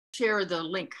share the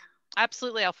link.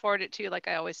 Absolutely. I'll forward it to you like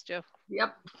I always do.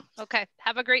 Yep. Okay.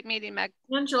 Have a great meeting, Meg.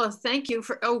 Angela, thank you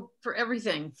for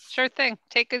everything. Sure thing.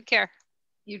 Take good care.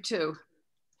 You too.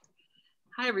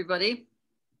 Hi, everybody.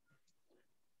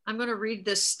 I'm going to read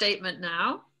this statement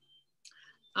now.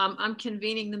 I'm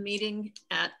convening the meeting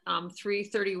at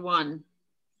 3:31.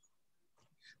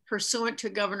 Pursuant to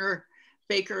Governor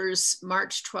Baker's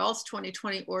March 12th,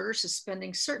 2020 order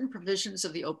suspending certain provisions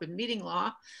of the open meeting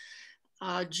law,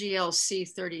 GLC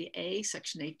 30A,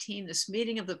 Section 18, this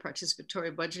meeting of the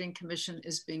Participatory Budgeting Commission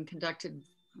is being conducted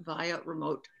via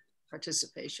remote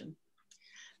participation.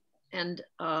 And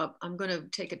I'm going to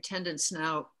take attendance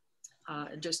now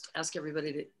and just ask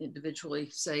everybody to individually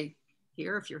say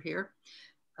here if you're here.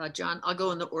 John, I'll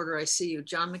go in the order I see you.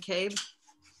 John McCabe,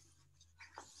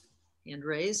 hand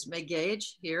raised. Meg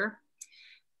Gage, here.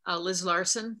 Liz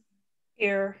Larson.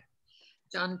 Here.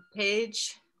 John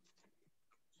Page.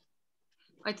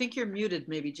 I think you're muted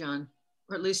maybe, John,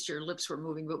 or at least your lips were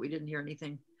moving, but we didn't hear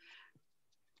anything.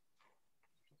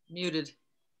 Muted.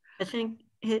 I think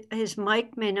his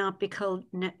mic may not be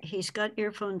he's got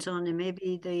earphones on and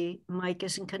maybe the mic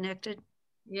isn't connected.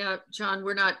 Yeah, John,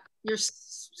 we're not, your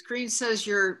screen says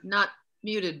you're not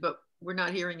muted, but we're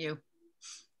not hearing you.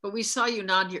 But we saw you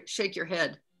nod, shake your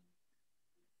head.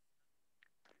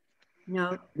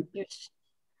 No.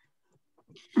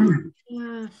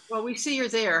 Well, we see you're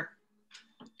there.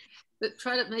 But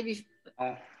try to maybe,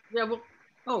 yeah, well,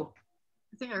 oh,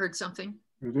 I think I heard something.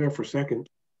 You're there for a second.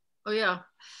 Oh yeah.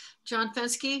 John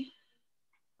Fensky?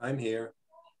 I'm here.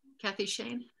 Kathy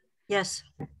Shane? Yes.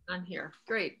 I'm here,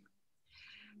 great.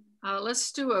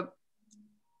 Let's do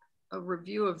a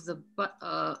review of the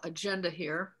agenda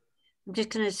here. I'm just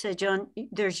gonna say, John,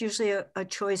 there's usually a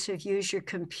choice of use your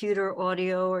computer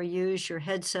audio or use your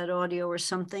headset audio or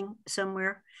something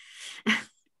somewhere. Do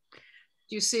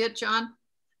you see it, John?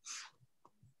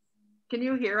 Can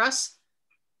you hear us?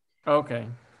 Okay.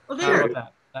 Oh, there.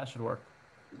 That should work.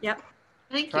 Yep.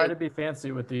 Thank you. Try to be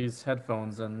fancy with these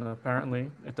headphones, and apparently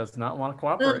it does not want to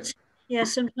cooperate. Well, yeah,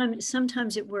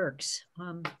 sometimes it works.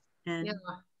 And yeah.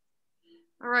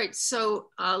 All right, so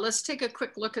let's take a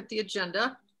quick look at the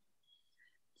agenda,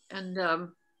 and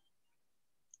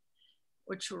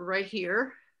which are right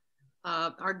here.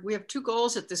 We have two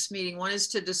goals at this meeting. One is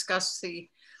to discuss the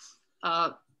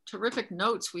terrific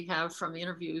notes we have from the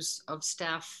interviews of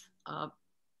staff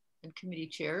and committee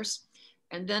chairs,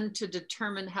 and then to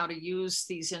determine how to use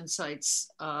these insights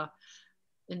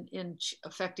in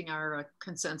affecting our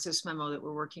consensus memo that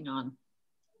we're working on.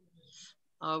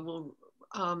 We'll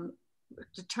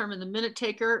determine the minute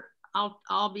taker.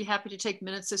 I'll be happy to take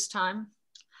minutes this time,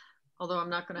 although I'm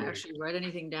not going to actually write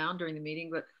anything down during the meeting,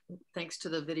 but thanks to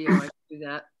the video, I can do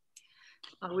that.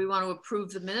 We want to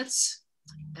approve the minutes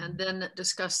and then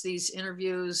discuss these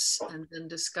interviews and then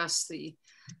discuss the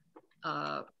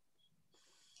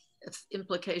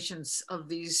implications of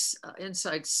these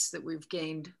insights that we've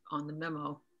gained on the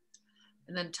memo,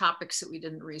 and then topics that we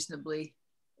didn't reasonably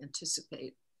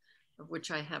anticipate, of which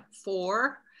I have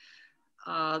 4.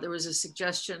 There was a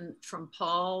suggestion from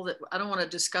Paul that I don't want to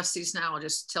discuss these now. I'll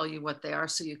just tell you what they are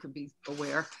so you can be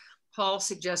aware. Paul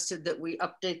suggested that we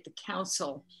update the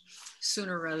council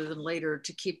sooner rather than later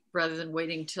rather than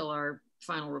waiting till our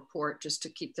final report, just to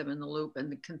keep them in the loop,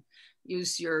 and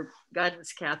use your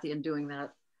guidance, Kathy, in doing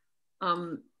that.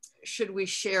 Should we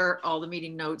share all the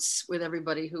meeting notes with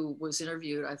everybody who was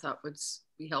interviewed? I thought would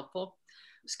be helpful.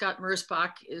 Scott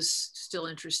Mersbach is still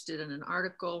interested in an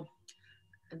article.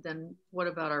 And then what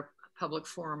about our public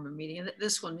forum and meeting? And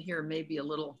this one here may be a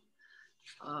little,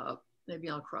 maybe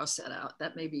I'll cross that out.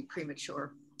 That may be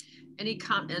premature.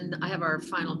 And I have our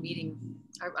final meeting.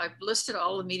 I've listed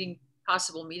all the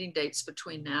possible meeting dates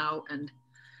between now and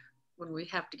when we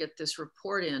have to get this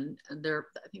report in, and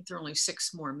I think there are only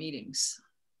 6 more meetings,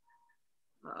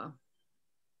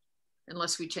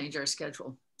 unless we change our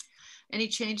schedule. Any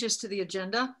changes to the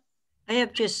agenda? I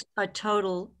have just a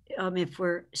total, if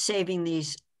we're saving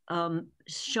these,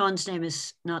 Sean's name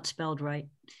is not spelled right.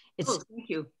 Oh, thank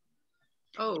you.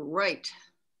 Oh, right.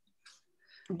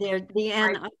 There, the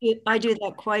N, right. I do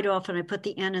that quite often. I put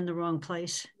the N in the wrong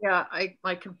place. Yeah,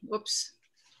 I can, whoops.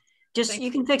 Just,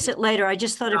 you can fix it later. I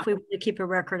just thought if we want to keep a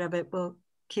record of it, we'll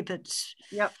keep it.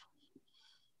 Yep.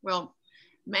 Well,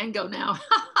 mango now.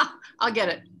 I'll get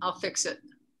it. I'll fix it.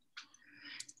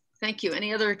 Thank you.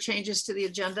 Any other changes to the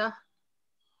agenda?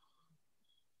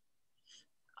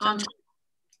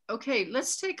 Okay,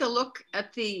 let's take a look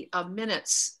at the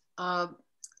minutes.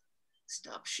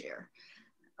 Stop share.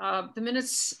 The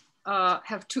minutes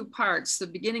have 2 parts. The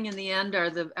beginning and the end are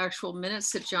the actual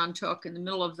minutes that John took. In the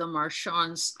middle of them are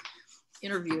Sean's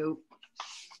interview.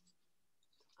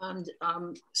 And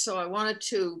so I wanted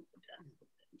to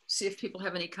see if people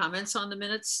have any comments on the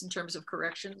minutes in terms of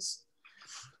corrections.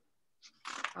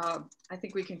 I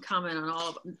think we can comment on all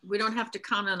of them. We don't have to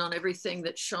comment on everything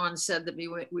that Sean said that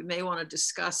we may want to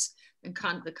discuss in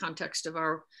the context of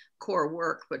our core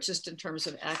work, but just in terms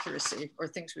of accuracy or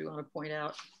things we want to point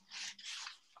out.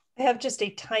 I have just a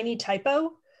tiny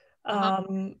typo.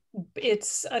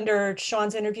 It's under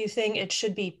Sean's interview thing. It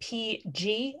should be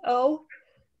PGO,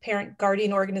 Parent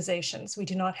Guardian Organizations. We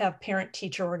do not have parent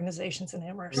teacher organizations in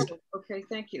Amherst. Okay,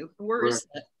 thank you. Where is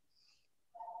that?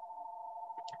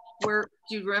 Where,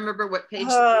 do you remember what page?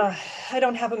 I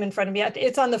don't have them in front of me.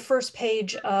 It's on the first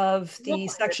page of the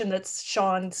section that's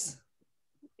Sean's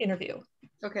interview.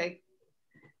 Okay,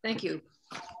 thank you.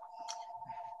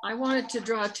 I wanted to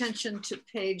draw attention to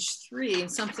page 3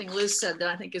 and something Liz said that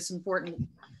I think is important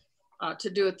to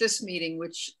do at this meeting,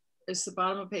 which is the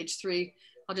bottom of page 3.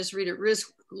 I'll just read it.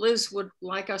 Liz would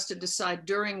like us to decide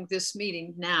during this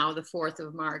meeting now, the 4th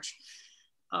of March,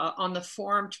 on the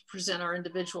form to present our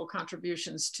individual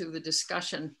contributions to the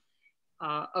discussion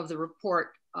of the report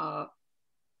of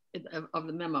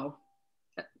the memo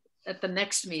at the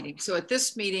next meeting. So at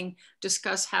this meeting,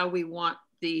 discuss how we want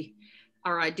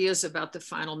our ideas about the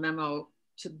final memo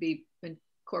to be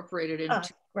incorporated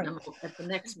into the memo at the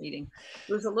next meeting.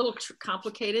 It was a little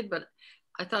complicated, but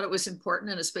I thought it was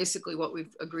important, and it's basically what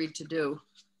we've agreed to do.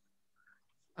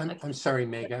 I'm sorry,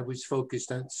 Meg, I was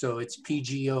focused on, so it's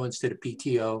PGO instead of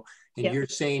PTO. And Yeah. You're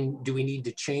saying, do we need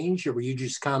to change, or were you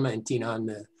just commenting on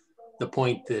the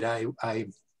point that I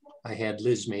had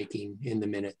Liz making in the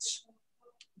minutes?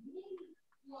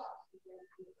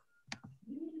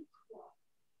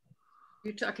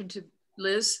 You're talking to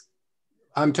Liz?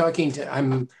 I'm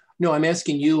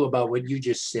asking you about what you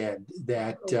just said,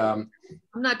 that.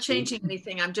 I'm not changing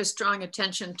anything. I'm just drawing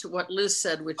attention to what Liz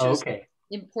said, which is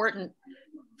important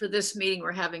for this meeting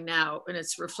we're having now, and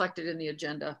it's reflected in the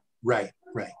agenda. Right.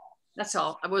 That's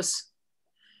all.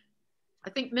 I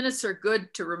think minutes are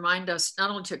good to remind us,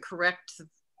 not only to correct the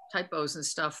typos and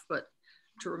stuff, but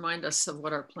to remind us of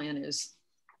what our plan is.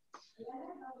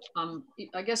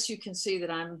 I guess you can see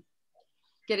that I'm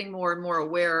getting more and more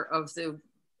aware of the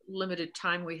limited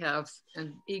time we have,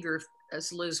 and eager,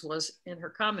 as Liz was in her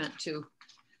comment, to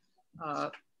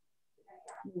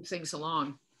move things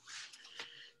along.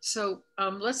 So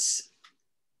let's,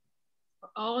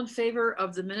 all in favor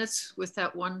of the minutes with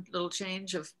that one little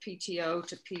change of PTO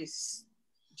to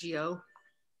PGO?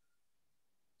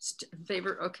 In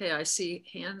favor? Okay, I see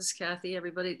hands. Kathy,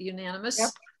 everybody unanimous? Yep.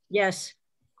 Yes.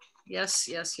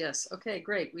 Yes. Okay,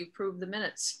 great. We approved the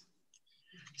minutes.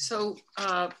 So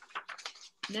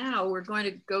now we're going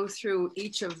to go through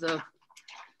each of the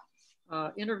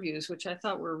interviews, which I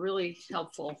thought were really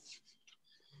helpful.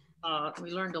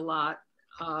 We learned a lot,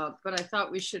 but I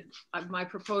thought we should, my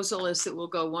proposal is that we'll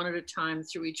go one at a time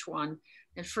through each one,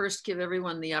 and first give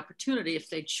everyone the opportunity, if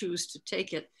they choose to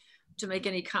take it, to make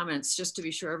any comments, just to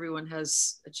be sure everyone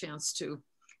has a chance to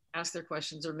ask their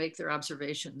questions or make their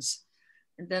observations,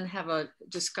 and then have a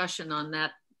discussion on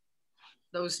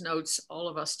those notes, all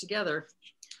of us together,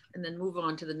 and then move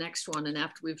on to the next one. And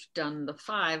after we've done the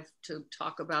 5, to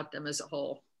talk about them as a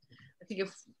whole. I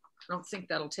don't think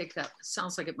that'll take that. It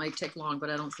sounds like it might take long, but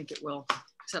I don't think it will,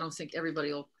 because I don't think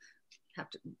everybody will have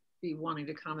to be wanting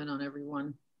to comment on every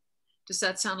one. Does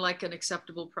that sound like an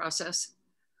acceptable process?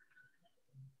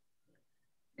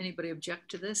 Anybody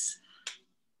object to this? I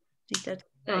think that's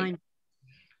fine.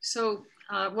 So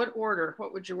what order?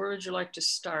 Where would you like to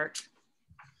start?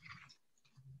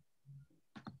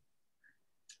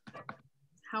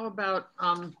 How about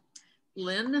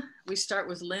Lynn? We start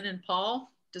with Lynn and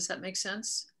Paul. Does that make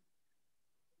sense?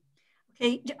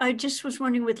 Okay, I just was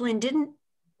wondering with Lynn, didn't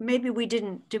we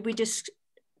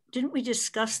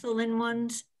discuss the Lynn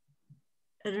ones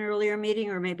at an earlier meeting,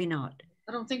 or maybe not?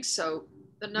 I don't think so.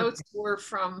 The notes were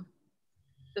from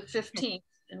the 15th.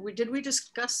 And did we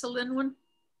discuss the Lynn one?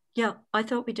 Yeah, I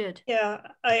thought we did. Yeah,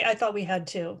 I thought we had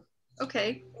to.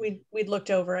 Okay. We'd looked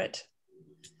over it.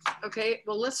 Okay,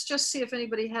 well, let's just see if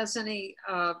anybody has any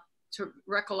to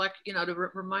recollect, to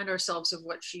remind ourselves of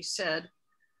what she said.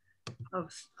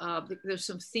 There's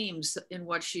some themes in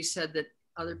what she said that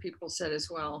other people said as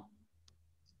well.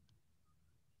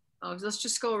 Let's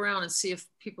just go around and see if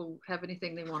people have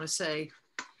anything they want to say.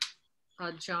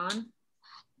 John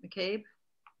McCabe,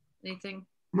 anything?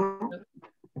 No.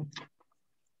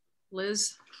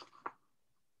 Liz?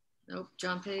 Nope.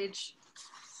 John Page?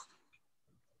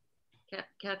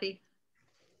 Kathy?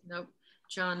 Nope.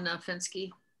 John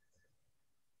Fensky?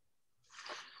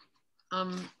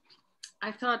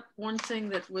 I thought one thing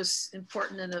that was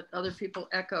important and that other people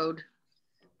echoed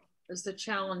as the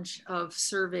challenge of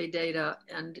survey data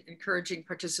and encouraging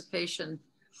participation,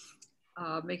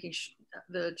 making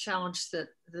the challenge that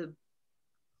the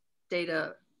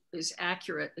data is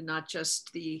accurate and not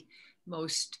just the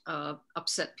most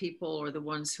upset people or the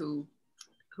ones who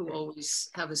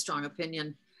always have a strong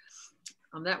opinion.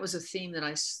 That was a theme that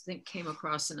I think came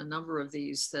across in a number of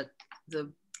these, that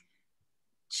the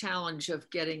challenge of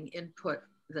getting input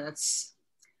that's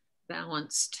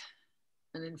balanced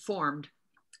and informed.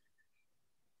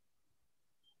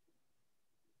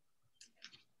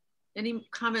 Any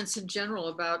comments in general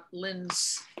about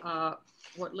Lynn's,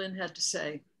 what Lynn had to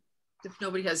say, if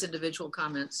nobody has individual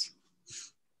comments?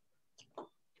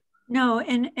 No,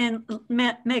 and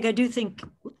Meg, I do think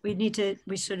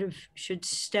we sort of should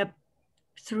step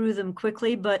through them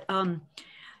quickly, but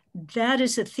that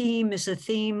is a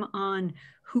theme on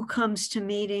who comes to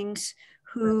meetings,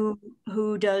 who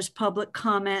does public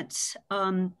comments.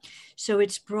 So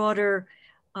it's broader,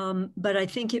 but I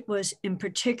think it was in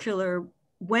particular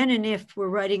when and if we're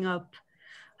writing up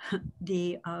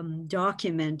the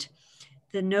document,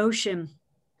 the notion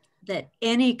that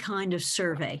any kind of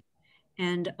survey,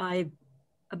 and I've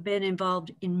been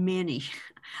involved in many,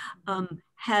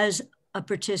 has a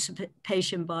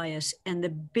participation bias. And the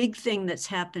big thing that's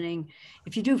happening,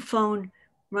 if you do phone,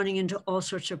 running into all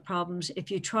sorts of problems. If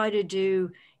you try to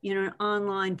do, an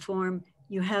online form,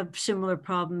 you have similar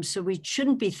problems. So we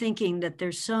shouldn't be thinking that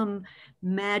there's some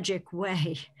magic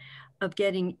way of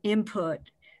getting input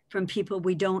from people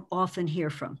we don't often hear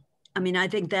from. I mean, I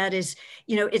think that is,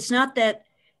 it's not that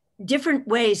different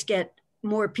ways get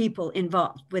more people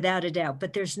involved, without a doubt,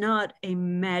 but there's not a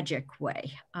magic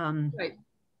way. Right.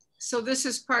 So this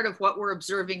is part of what we're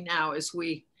observing now as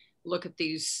we look at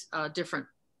these different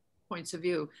points of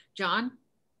view. John?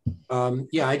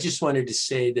 Yeah, I just wanted to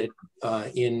say that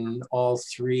in all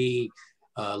three,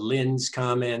 Lynn's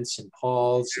comments and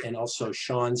Paul's, and also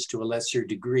Sean's to a lesser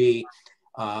degree,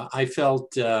 I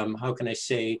felt, how can I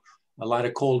say, a lot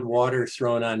of cold water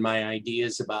thrown on my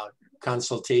ideas about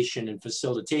consultation and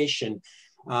facilitation.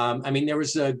 I mean, there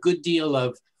was a good deal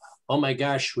of, oh my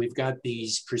gosh, we've got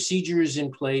these procedures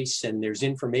in place and there's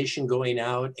information going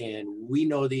out and we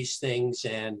know these things,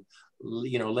 and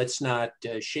let's not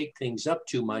shake things up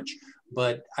too much.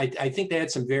 But I think they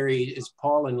had some as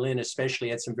Paul and Lynn especially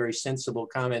had some very sensible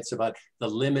comments about the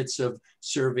limits of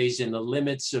surveys and the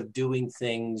limits of doing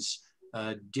things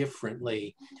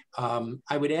differently.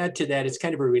 I would add to that, it's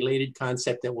kind of a related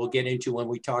concept that we'll get into when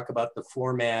we talk about the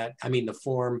the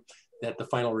form that the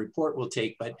final report will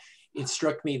take. But it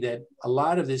struck me that a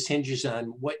lot of this hinges on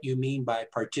what you mean by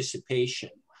participation.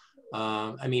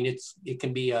 I mean, it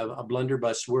can be a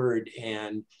blunderbuss word.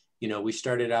 And, we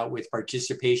started out with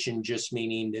participation just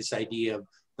meaning this idea of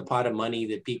the pot of money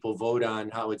that people vote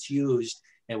on, how it's used.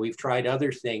 And we've tried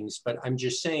other things, but I'm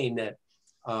just saying that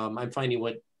I'm finding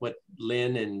what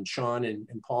Lynn and Sean and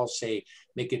Paul say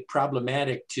make it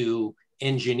problematic to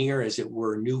engineer, as it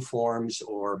were, new forms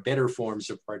or better forms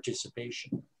of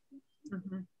participation.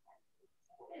 Mm-hmm.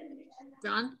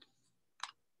 John?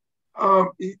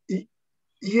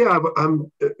 Yeah, but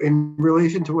in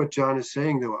relation to what John is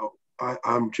saying, though,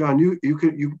 John, you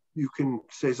can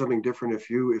say something different if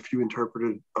you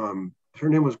interpreted. Her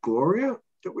name was Gloria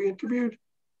that we interviewed.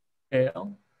 Yeah.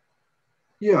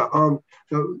 Yeah.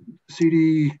 The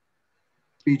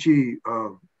CDBG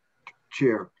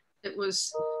chair. It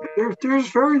was.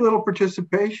 There's very little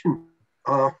participation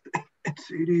at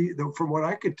CD, though, from what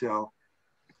I could tell.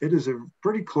 It is a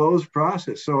pretty closed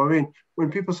process. So, I mean,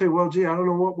 when people say, well, gee, I don't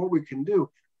know what we can do.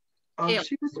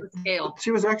 She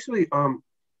was actually,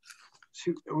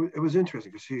 it was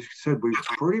interesting because she said we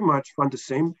pretty much fund the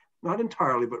same, not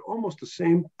entirely, but almost the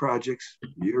same projects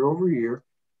year over year.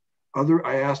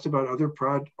 I asked about other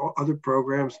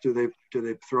programs. Do they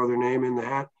throw their name in the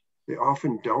hat? They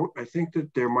often don't. I think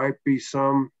that there might be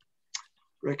some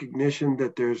recognition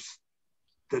that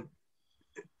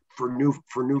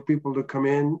for new people to come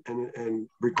in and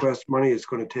request money, it's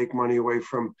going to take money away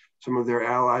from some of their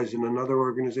allies in another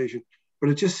organization. But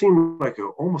it just seemed like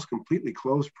an almost completely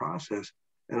closed process.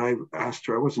 And I asked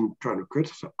her, I wasn't trying to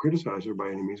criticize her by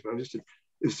any means, but I just said,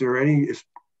 is there any,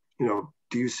 do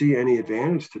you see any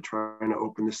advantage to trying to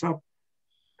open this up?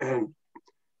 And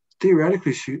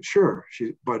theoretically,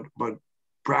 but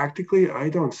practically, I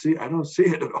don't see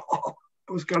it at all.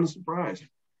 I was kind of surprised.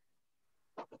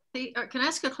 Can I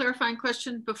ask a clarifying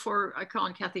question before I call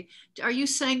on Kathy? Are you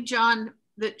saying, John,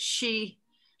 that she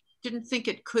didn't think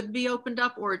it could be opened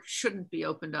up or it shouldn't be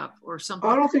opened up or something?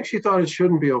 I don't think she thought it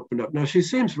shouldn't be opened up. Now she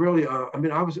seems really, I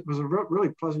mean, it was a really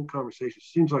pleasant conversation.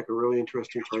 She seems like a really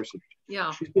interesting person.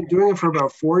 Yeah. She's been doing it for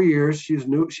about 4 years. She was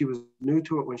new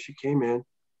to it when she came in.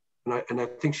 And I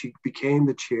think she became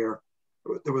the chair.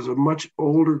 There was a much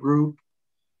older group,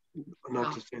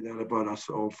 not to say that about us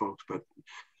old folks, but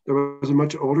there was a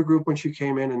much older group when she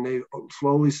came in, and they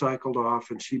slowly cycled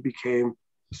off, and she became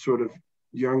sort of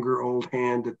younger old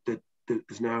hand that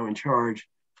is now in charge.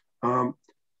 No,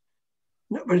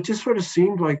 but it just sort of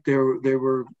seemed like there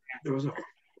was a,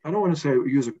 I don't want to say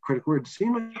use a critical word, it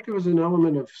seemed like there was an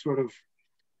element of sort of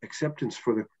acceptance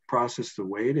for the process the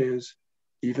way it is,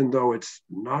 even though it's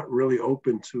not really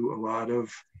open to a lot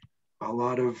of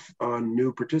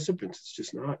new participants. It's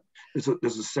just not.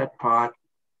 There's a set pot.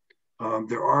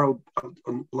 There are a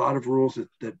lot of rules that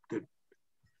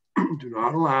do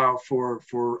not allow for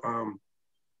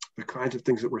the kinds of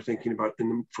things that we're thinking about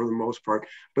for the most part.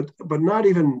 But not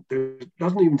even, there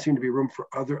doesn't even seem to be room for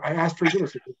other. I asked her,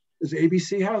 does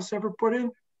ABC House ever put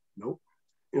in? Nope.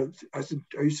 You know, I said,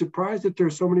 are you surprised that there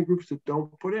are so many groups that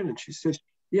don't put in? And she said,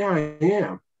 yeah, I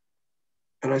am.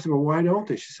 And I said, well, why don't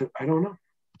they? She said, I don't know.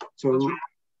 So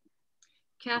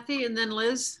Kathy, and then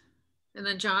Liz, and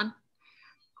then John.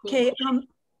 Cool. Okay,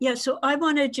 yeah, so I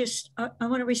want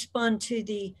to respond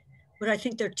to what I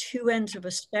think there are two ends of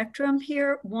a spectrum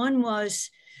here. One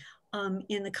was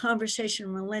in the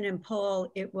conversation with Lynn and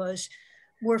Paul, it was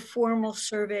more formal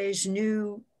surveys,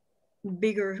 new,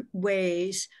 bigger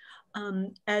ways,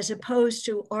 as opposed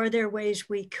to, are there ways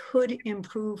we could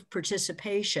improve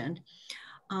participation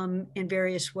in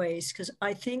various ways? Because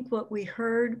I think what we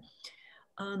heard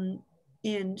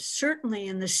certainly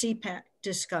in the CPAC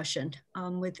discussion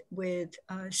with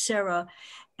Sarah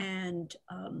and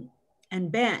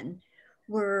Ben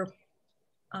were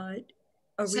a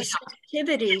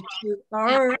receptivity to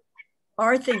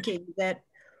our thinking that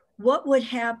what would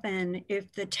happen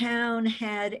if the town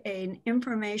had an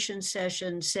information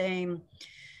session saying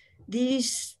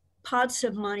these pots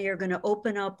of money are going to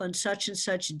open up on such and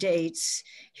such dates.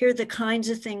 Here are the kinds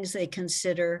of things they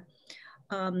consider.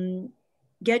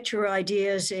 Get your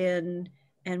ideas in,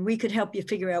 and we could help you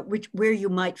figure out where you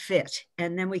might fit,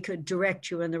 and then we could direct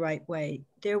you in the right way.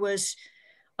 There was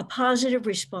a positive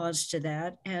response to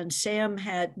that, and Sam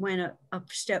went a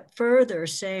step further,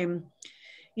 saying,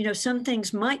 you know, some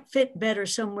things might fit better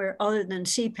somewhere other than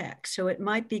CPAC. So it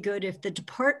might be good if the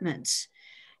departments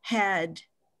had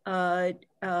an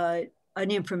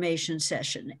information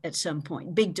session at some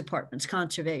point, big departments,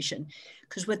 conservation.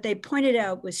 Because what they pointed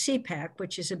out with CPAC,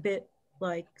 which is a bit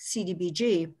like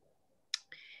CDBG,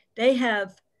 they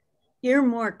have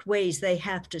earmarked ways they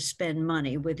have to spend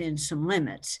money within some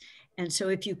limits. And so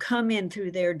if you come in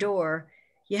through their door,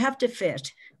 you have to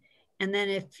fit. And then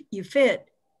if you fit,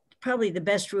 probably the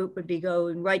best route would be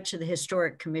going right to the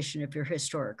Historic Commission if you're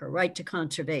historic, or right to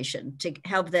conservation to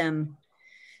help them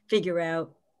figure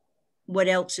out what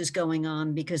else is going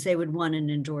on, because they would want an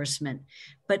endorsement.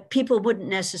 But people wouldn't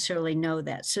necessarily know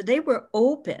that. So they were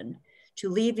open to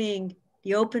leaving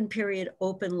the open period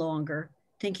open longer,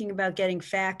 thinking about getting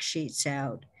fact sheets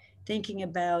out, thinking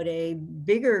about a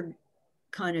bigger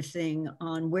kind of thing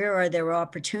on where are there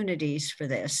opportunities for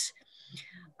this,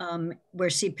 where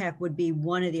CPAC would be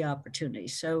one of the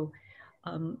opportunities. So,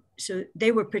 so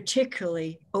they were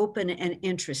particularly open and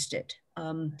interested.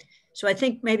 So I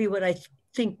think maybe what I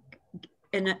think,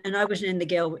 and I was in the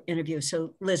Gale interview,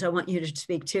 so Liz, I want you to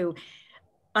speak too.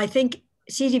 I think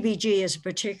CDBG is a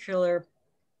particular,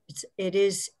 it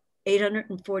is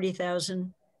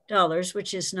 $840,000,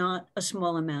 which is not a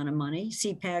small amount of money.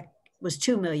 CPAC was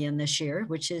 $2 million this year,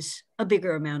 which is a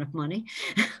bigger amount of money,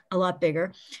 a lot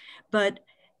bigger. But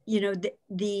you know,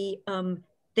 they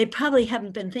probably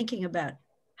haven't been thinking about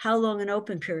how long an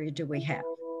open period do we have,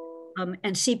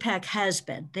 and CPAC has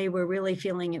been. They were really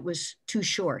feeling it was too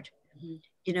short.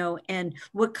 You know, and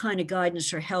what kind of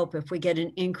guidance or help if we get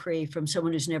an inquiry from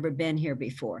someone who's never been here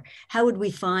before? How would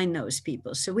we find those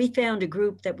people? So we found a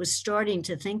group that was starting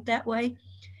to think that way,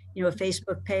 you know, a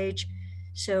Facebook page.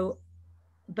 So,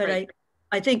 but right.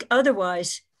 I think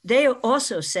otherwise, they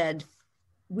also said,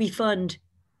 we fund,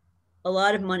 a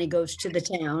lot of money goes to the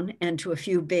town and to a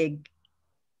few big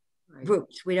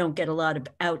groups. We don't get a lot of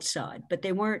outside, but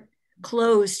they weren't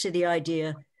closed to the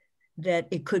idea that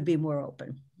it could be more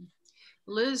open.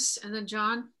 Liz, and then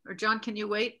John, or John, can you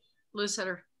wait? Liz had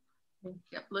her,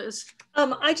 yep, Liz.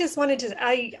 I just wanted to,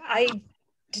 I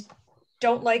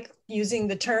don't like using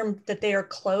the term that they are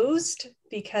closed,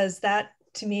 because that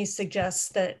to me suggests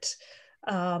that,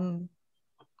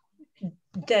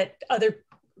 that other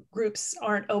groups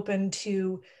aren't open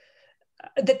to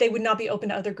that they would not be open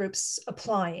to other groups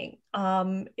applying.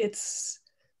 It's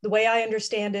the way I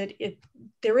understand it,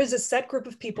 there is a set group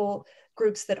of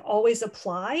groups that always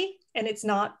apply, and it's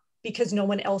not because no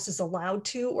one else is allowed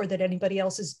to or that anybody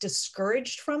else is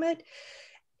discouraged from it.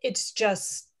 It's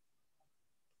just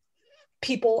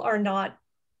people are not,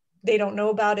 they don't know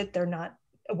about it. They're not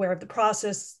aware of the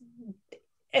process.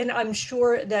 And I'm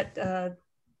sure that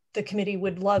the committee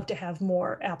would love to have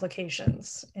more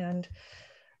applications. And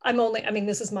I mean,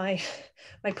 this is my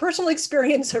personal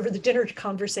experience over the dinner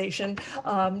conversation,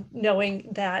 knowing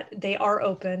that they are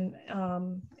open.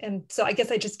 And so I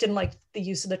guess I just didn't like the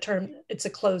use of the term, it's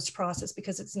a closed process,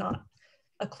 because it's not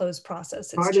a closed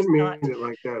process. It's I didn't mean it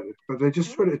like that, but it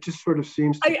just sort of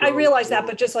seems to I realize that,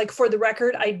 but just like for the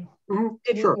record, I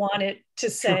didn't want it to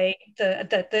say that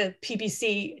the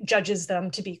PBC judges them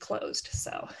to be closed.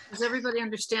 So does everybody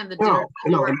understand the no,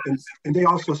 dinner? and they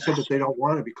also said that they don't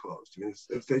want to be closed. I mean,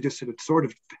 if they just said it sort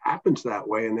of happens that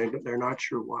way, and they're not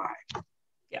sure why.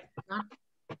 Yeah,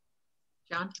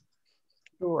 John.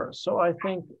 Sure. So I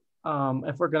think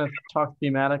if we're going to talk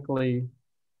thematically,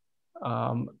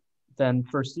 then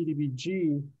for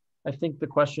CDBG, I think the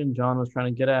question John was trying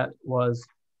to get at was,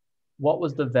 what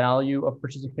was the value of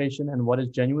participation and what is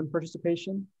genuine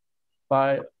participation?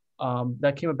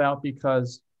 That came about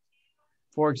because,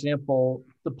 for example,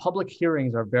 the public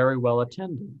hearings are very well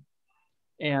attended.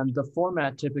 And the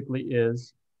format typically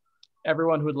is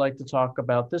everyone who would like to talk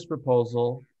about this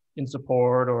proposal in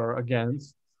support or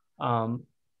against,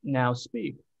 now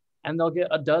speak. And they'll get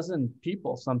a dozen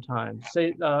people sometimes.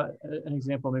 Say an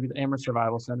example, maybe the Amherst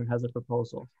Survival Center has a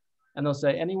proposal. And they'll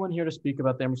say, anyone here to speak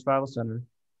about the Amherst Survival Center,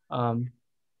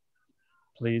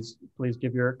 please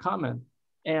give your comment.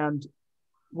 And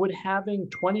would having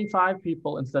 25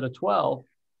 people instead of 12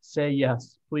 say,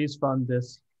 yes, please fund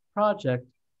this project,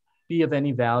 be of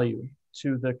any value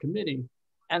to the committee?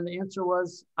 And the answer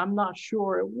was, I'm not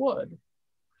sure it would.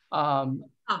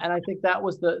 And I think that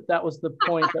was the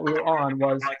point that we were on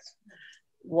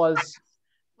was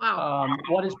wow.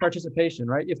 What is participation,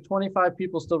 right? If 25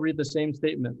 people still read the same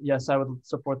statement, yes, I would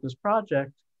support this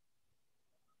project,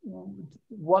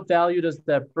 what value does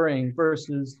that bring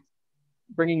versus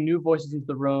bringing new voices into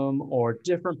the room or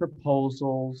different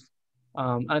proposals?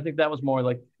 I think that was more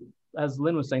like, as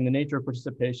Lynn was saying, the nature of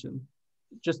participation.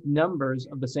 Just numbers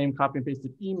of the same copy and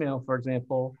pasted email, for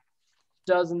example,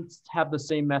 doesn't have the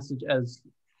same message as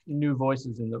new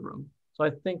voices in the room. So I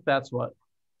think that's what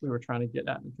we were trying to get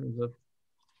at in terms of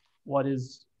what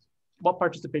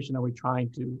participation are we trying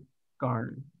to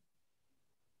garner?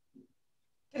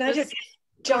 Can I just,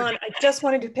 John, I just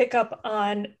wanted to pick up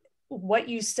on what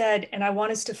you said, and I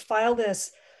want us to file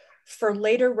this for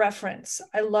later reference.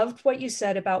 I loved what you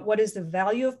said about what is the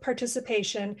value of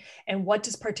participation and what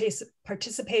does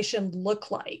participation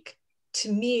look like.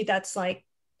 To me, that's like,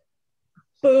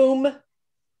 boom,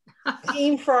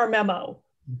 theme for our memo,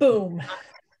 boom.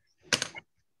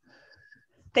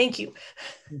 Thank you.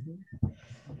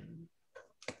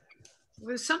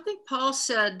 There's something Paul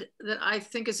said that I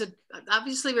think is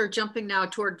obviously we're jumping now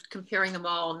toward comparing them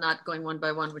all, not going one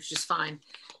by one, which is fine.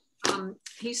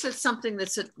 He said something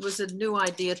that was a new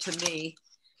idea to me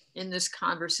in this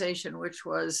conversation, which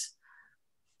was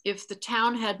if the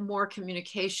town had more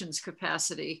communications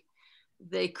capacity,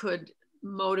 they could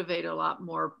motivate a lot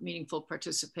more meaningful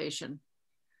participation.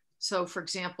 So for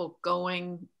example,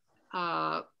 going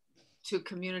to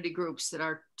community groups that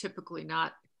are typically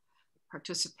not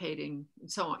participating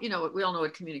and so on. You know, we all know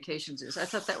what communications is. I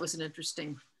thought that was an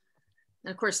interesting,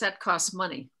 and of course that costs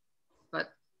money,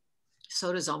 but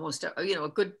so does almost, you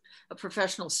know, a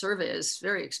professional survey is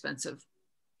very expensive.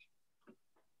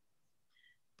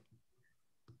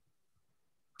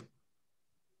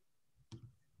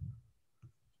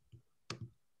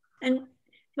 And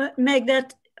but Meg,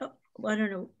 that I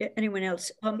don't know anyone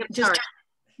else. Just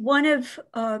one of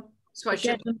so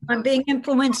again, I'm being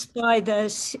influenced by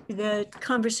the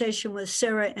conversation with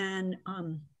Sarah and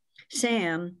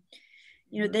Sam.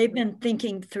 You know, they've been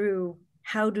thinking through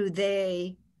how do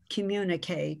they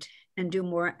communicate and do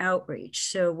more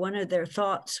outreach. So one of their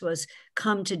thoughts was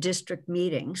come to district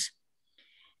meetings.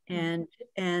 And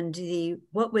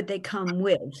what would they come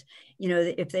with? You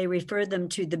know, if they refer them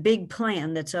to the big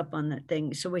plan that's up on the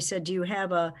thing. So we said, do you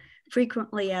have a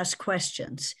frequently asked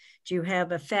questions? Do you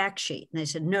have a fact sheet? And they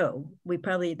said, no,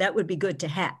 that would be good to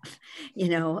have, you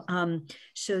know.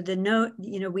 So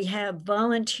we have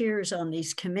volunteers on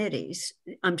these committees.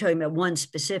 I'm talking about one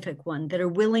specific one that are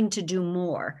willing to do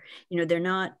more. You know, they're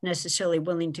not necessarily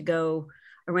willing to go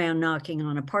around knocking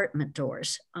on apartment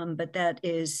doors, but that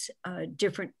is a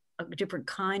different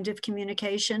kind of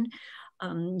communication,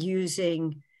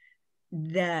 using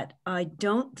that I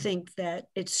don't think that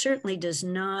it certainly does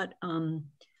not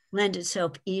lend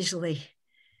itself easily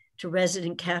to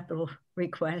resident capital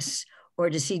requests or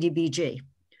to CDBG.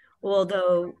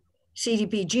 Although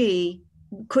CDBG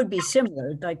could be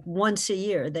similar, like once a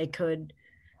year, they could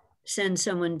send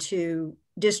someone to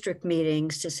district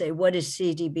meetings to say, what is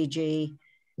CDBG?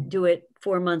 Do it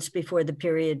 4 months before the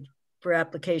period for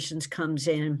applications comes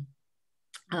in.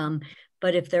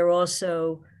 But if they're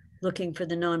also looking for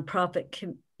the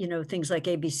nonprofit, things like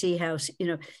ABC House,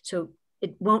 so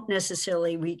it won't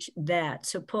necessarily reach that.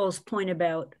 So Paul's point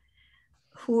about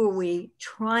who are we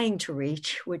trying to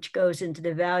reach, which goes into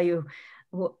the value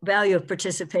of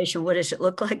participation. What does it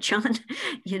look like, John?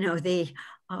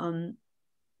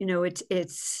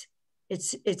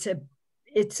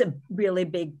 It's a really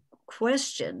big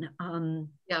question.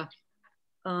 Yeah.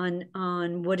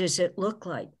 On what does it look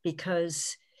like?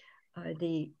 Because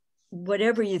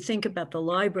whatever you think about the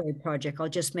library project, I'll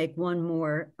just make one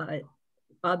more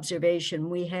observation.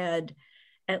 We had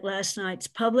at last night's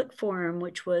public forum,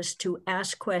 which was to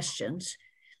ask questions,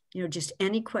 just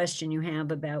any question you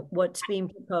have about what's being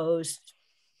proposed,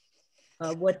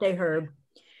 what they heard.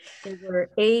 There were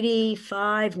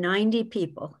 85, 90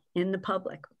 people in the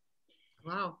public.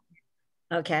 Wow.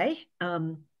 Okay.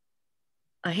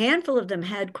 A handful of them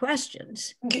had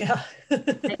questions. Yeah.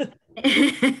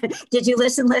 Did you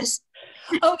listen, Liz?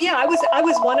 Oh yeah, I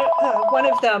was one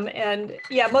of them, and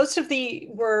yeah, most of the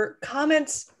were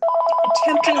comments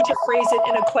attempting to phrase it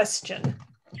in a question.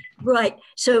 Right.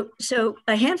 So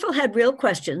a handful had real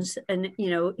questions, and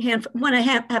when I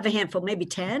have a handful, maybe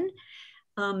 10.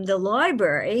 The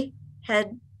library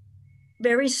had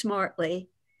very smartly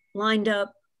lined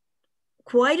up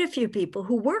quite a few people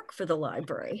who work for the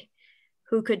library,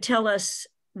 who could tell us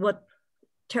what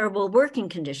terrible working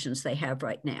conditions they have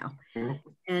right now. Mm-hmm.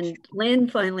 And Lynn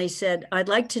finally said, I'd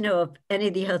like to know if any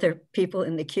of the other people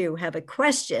in the queue have a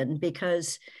question,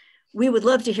 because we would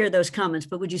love to hear those comments,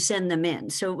 but would you send them in?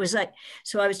 So it was like,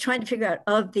 so I was trying to figure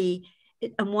out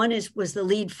and one was the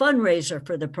lead fundraiser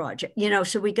for the project,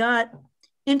 so we got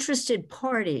interested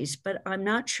parties, but I'm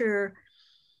not sure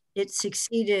it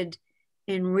succeeded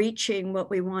in reaching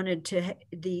what we wanted to.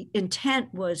 The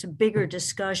intent was a bigger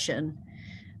discussion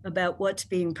about what's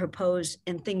being proposed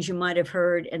and things you might have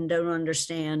heard and don't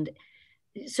understand.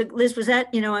 So Liz, was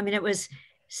that, it was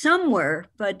somewhere,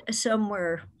 but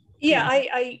somewhere. Yeah,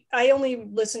 I only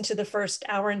listened to the first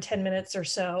hour and 10 minutes or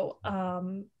so,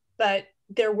 but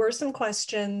there were some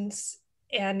questions,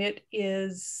 and it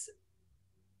is,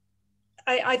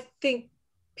 I think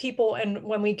people, and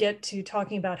when we get to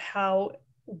talking about how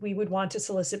we would want to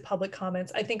solicit public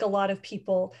comments, I think a lot of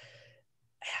people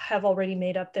have already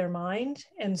made up their mind.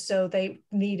 And so they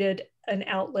needed an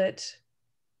outlet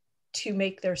to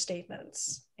make their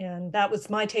statements. And that was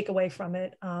my takeaway from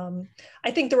it.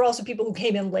 I think there were also people who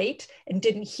came in late and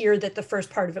didn't hear that the first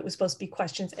part of it was supposed to be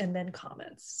questions and then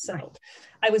comments. So right.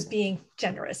 I was being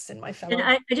generous in my fellow. And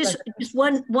I just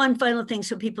one final thing,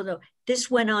 so people know, this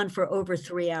went on for over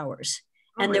 3 hours,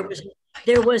 and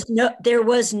there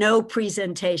was no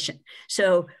presentation.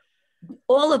 So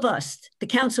all of us, the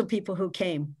council people who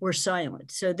came, were silent.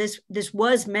 So this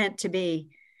was meant to be,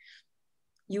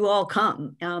 you all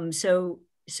come.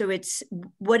 So it's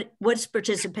what's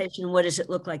participation and what does it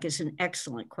look like is an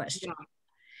excellent question.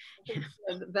 Yeah.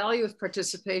 The value of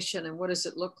participation and what does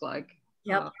it look like?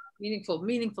 Yep.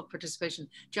 Meaningful participation.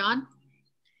 John?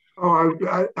 Oh,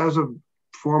 I, as a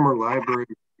former library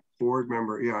board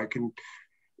member, yeah,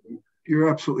 you're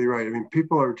absolutely right. I mean,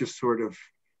 people are just sort of,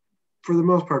 for the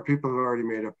most part, people have already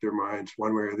made up their minds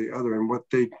one way or the other. And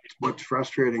what's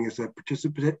frustrating is that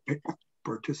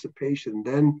participation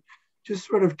then just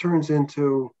sort of turns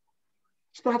into,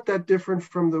 it's not that different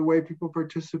from the way people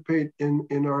participate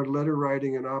in our letter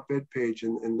writing and op-ed page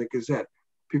in the Gazette.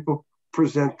 People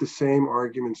present the same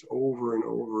arguments over and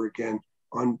over again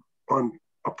on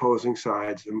opposing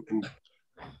sides, and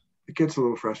it gets a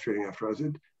little frustrating after a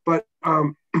while. But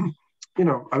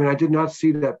I did not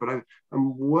see that, but I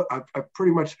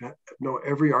pretty much know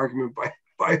every argument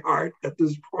by heart at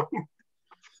this point.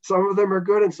 Some of them are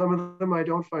good and some of them I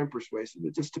don't find persuasive.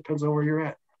 It just depends on where you're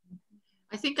at.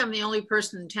 I think I'm the only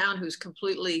person in town who's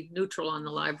completely neutral on the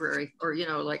library, or,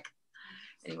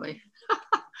 anyway.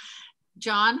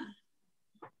 John?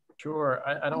 Sure,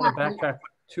 I don't want to backtrack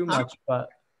too much,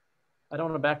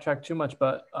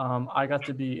 but I got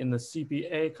to be in the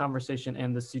CPA conversation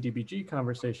and the CDBG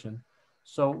conversation.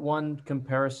 So one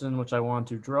comparison which I want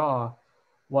to draw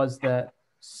was that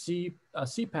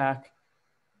CPAC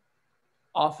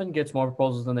often gets more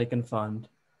proposals than they can fund,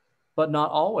 but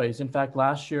not always. In fact,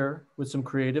 last year, with some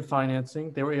creative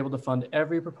financing, they were able to fund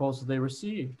every proposal they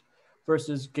received,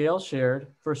 versus Gail shared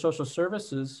for social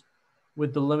services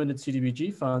with the limited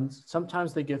CDBG funds,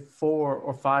 sometimes they get 4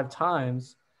 or 5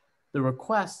 times the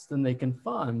requests than they can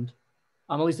fund,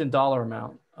 at least in dollar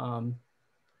amount.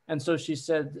 And so she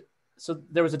said, so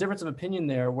there was a difference of opinion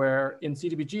there where in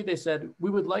CDBG, they said, we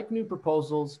would like new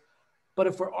proposals, but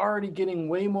if we're already getting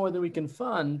way more than we can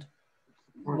fund,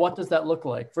 what does that look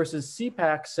like? Versus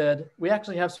CPAC said, we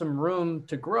actually have some room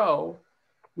to grow.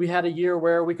 We had a year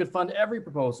where we could fund every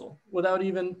proposal without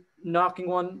even knocking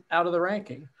one out of the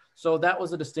ranking. So that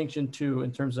was a distinction too,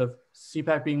 in terms of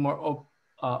CPAC being more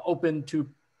open to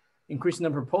increasing the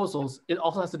number of proposals. It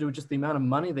also has to do with just the amount of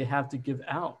money they have to give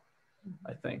out,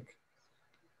 I think.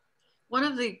 One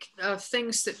of the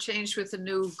things that changed with the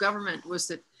new government was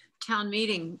that town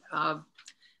meeting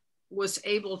was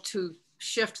able to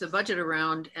shift the budget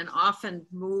around and often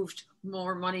moved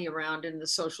more money around in the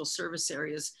social service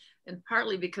areas, and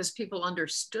partly because people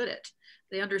understood it.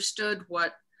 They understood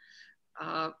what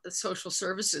the social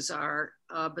services are,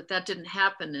 but that didn't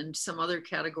happen in some other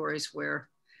categories where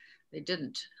they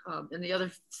didn't. And the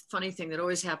other funny thing that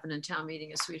always happened in town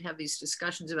meeting is we'd have these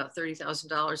discussions about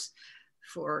 $30,000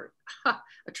 for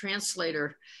a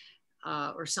translator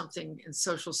or something in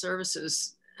social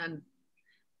services, and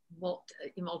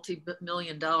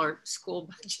multi-million-dollar school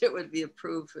budget would be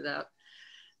approved without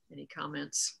any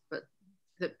comments. But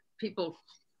that people,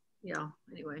 yeah,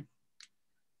 anyway.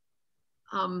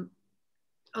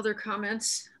 Other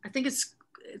comments? I think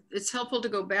it's helpful to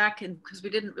go back, and because we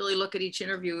didn't really look at each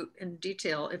interview in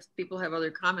detail, if people have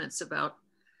other comments about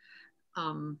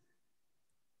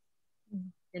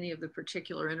any of the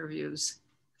particular interviews.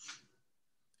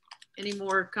 Any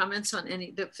more comments on any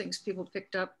of the things people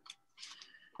picked up?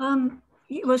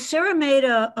 Well, Sarah made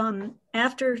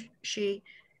after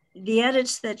the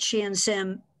edits that she and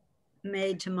Sam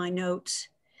made to my notes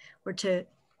were to,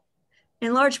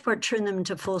 in large part, turn them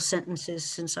into full sentences,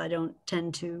 since I don't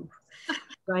tend to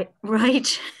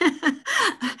write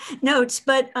notes,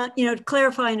 but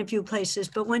clarify in a few places.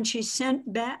 But when she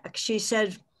sent back, she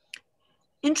said,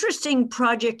 "Interesting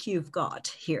project you've got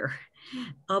here.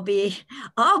 I'll be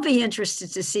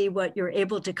interested to see what you're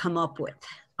able to come up with."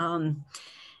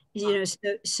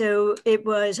 So it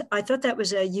was, I thought that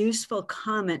was a useful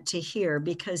comment to hear,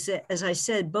 because as I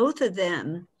said, both of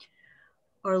them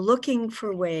are looking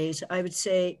for ways. I would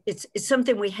say it's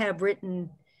something we have written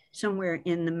somewhere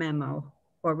in the memo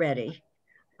already,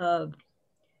 of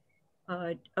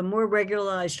a more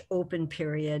regularized open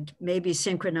period, maybe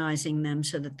synchronizing them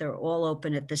so that they're all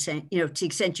open at the same, to the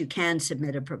extent you can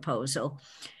submit a proposal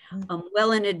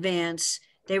well in advance.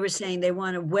 They were saying they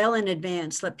want to well in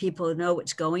advance let people know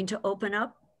it's going to open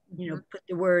up, put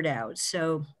the word out.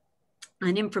 So,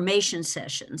 and information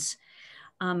sessions.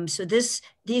 So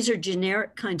these are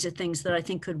generic kinds of things that I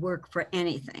think could work for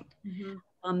anything.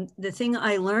 The thing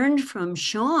I learned from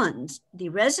Sean's, the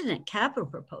resident capital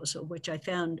proposal, which I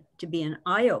found to be an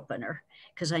eye-opener,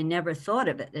 because I never thought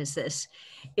of it as this,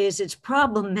 is it's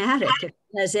problematic if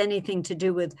it has anything to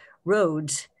do with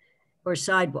roads or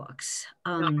sidewalks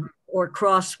or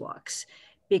crosswalks,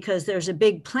 because there's a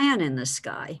big plan in the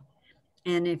sky.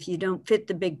 And if you don't fit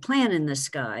the big plan in the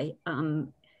sky,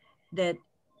 that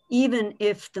even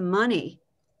if the money,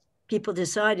 people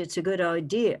decide it's a good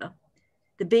idea,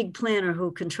 the big planner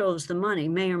who controls the money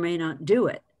may or may not do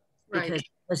it, because it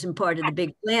wasn't part of the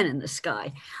big plan in the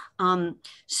sky.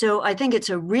 So I think it's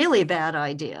a really bad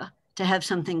idea to have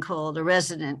something called a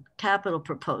resident capital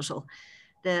proposal,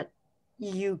 that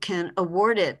you can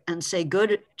award it and say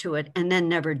good to it and then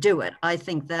never do it. I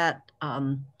think that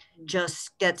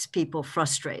just gets people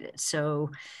frustrated. So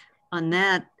on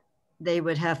that, they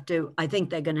would have to, I think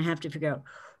they're going to have to figure out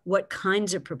what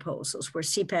kinds of proposals, where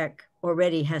CPAC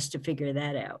already has to figure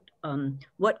that out.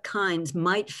 What kinds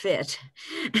might fit.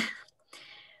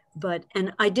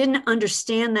 And I didn't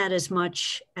understand that as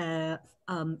much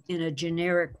in a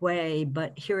generic way,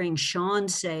 but hearing Sean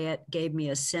say it gave me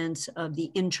a sense of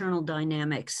the internal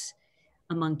dynamics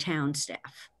among town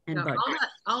staff. And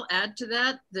I'll add to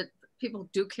that people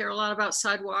do care a lot about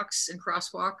sidewalks and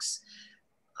crosswalks,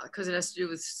 because it has to do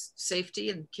with safety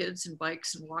and kids and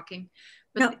bikes and walking.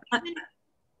 But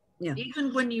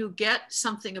even when you get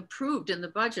something approved in the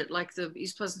budget, like the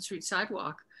East Pleasant Street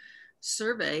sidewalk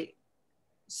survey,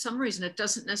 some reason it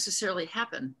doesn't necessarily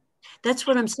happen. That's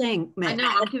what I'm saying, Meg. I know,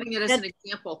 I'm giving it as an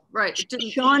example. Right.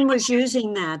 Sean was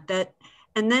using that,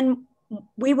 and then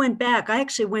we went back. I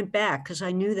actually went back because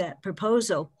I knew that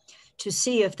proposal to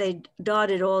see if they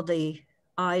dotted all the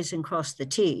I's and cross the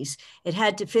T's. It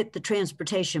had to fit the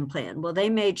transportation plan. Well, they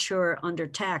made sure under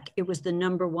TAC it was the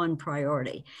 #1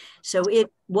 priority. So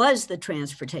it was the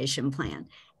transportation plan,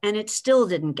 and it still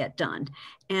didn't get done.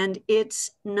 And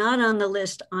it's not on the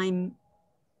list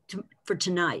for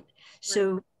tonight.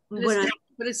 So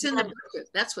but it's in the budget.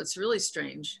 That's what's really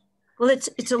strange. Well,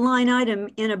 it's a line item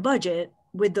in a budget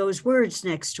with those words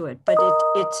next to it. But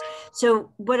it's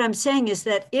so what I'm saying is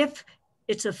that if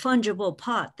it's a fungible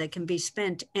pot that can be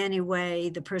spent any way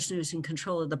the person who's in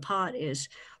control of the pot is,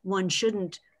 one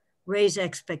shouldn't raise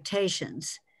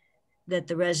expectations that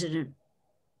the resident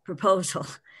proposal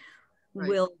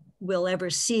will ever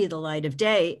see the light of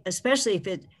day, especially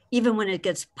if even when it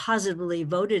gets positively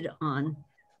voted on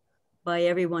by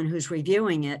everyone who's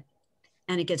reviewing it,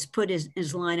 and it gets put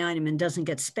as line item and doesn't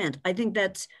get spent. I think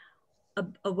that's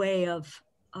a way of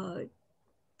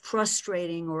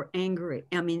frustrating or angry.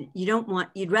 I mean,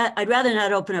 I'd rather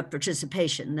not open up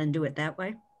participation than do it that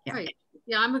way. Yeah. Right.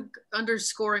 Yeah, I'm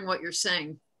underscoring what you're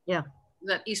saying. Yeah.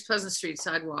 That East Pleasant Street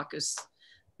sidewalk is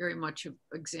very much an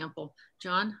example.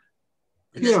 John?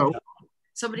 Yeah.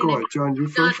 Somebody Go ahead, John, you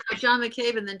first. John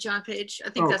McCabe and then John Page. I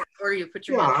think that's the order you put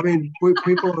your hand. I mean,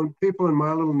 people in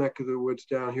my little neck of the woods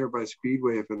down here by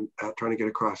Speedway have been out trying to get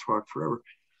a crosswalk forever.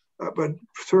 But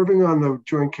serving on the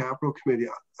Joint Capital Committee,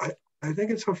 I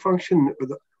think it's a function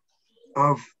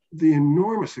of the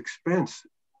enormous expense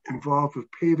involved with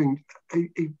paving.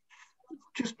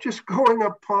 Just going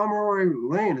up Pomeroy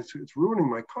Lane, it's ruining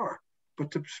my car.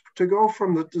 But to go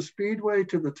from the Speedway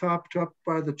to the top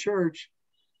by the church,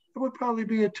 it would probably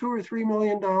be a $2 or $3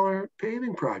 million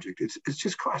paving project. It's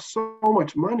just cost so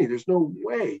much money. There's no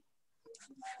way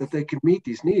that they can meet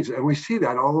these needs. And we see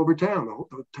that all over town.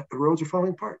 The roads are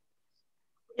falling apart.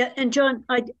 Yeah, and John,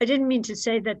 I didn't mean to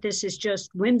say that this is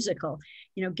just whimsical.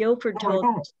 You know, Guilford told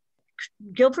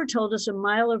us a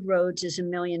mile of roads is $1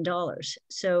 million.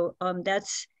 So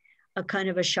that's a kind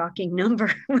of a shocking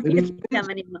number. How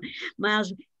many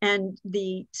miles? And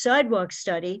the sidewalk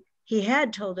study, he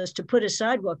had told us to put a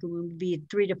sidewalk in would be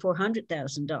 $300,000 to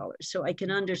 $400,000. So I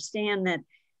can understand that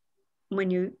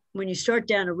when you start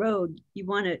down a road, you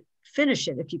want to finish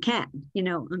it if you can. You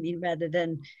know, I mean, rather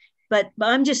than. But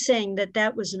I'm just saying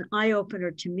that was an eye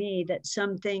opener to me that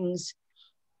some things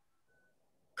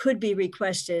could be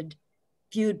requested,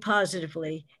 viewed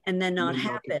positively, and then not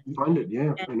happen. Funded,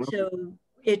 yeah. And so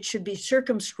it should be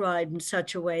circumscribed in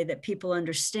such a way that people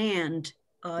understand.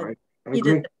 Right. I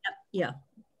agree. Yeah.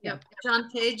 Yeah, John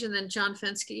Page and then John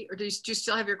Fensky. Or do you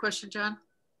still have your question, John?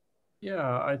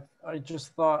 Yeah, I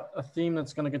just thought a theme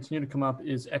that's going to continue to come up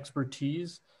is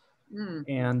expertise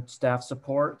and staff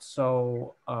support.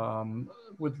 So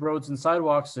with roads and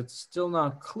sidewalks, it's still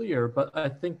not clear, but I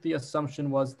think the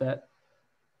assumption was that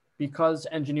because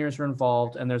engineers are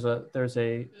involved and there's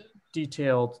a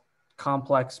detailed,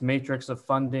 complex matrix of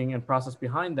funding and process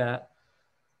behind that,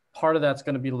 part of that's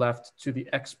going to be left to the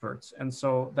experts. And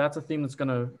so that's a theme that's going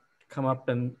to come up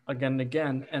and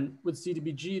again. And with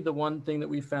CDBG, the one thing that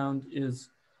we found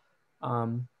is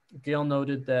Gail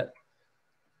noted that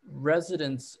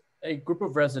a group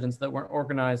of residents that weren't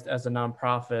organized as a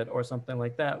nonprofit or something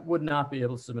like that would not be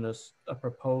able to submit a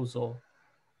proposal.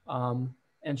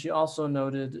 And she also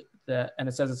noted that, and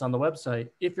it says it's on the website,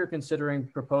 if you're considering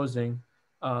proposing,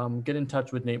 get in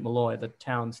touch with Nate Malloy, the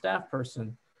town staff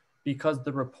person, because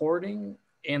the reporting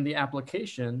and the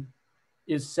application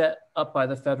is set up by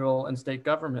the federal and state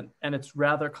government, and it's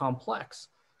rather complex.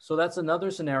 So that's another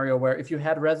scenario where if you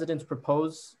had residents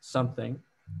propose something,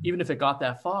 even if it got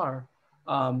that far,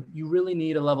 you really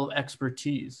need a level of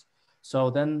expertise. So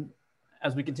then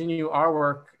as we continue our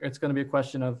work, it's going to be a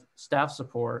question of staff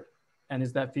support, and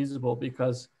is that feasible?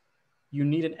 Because you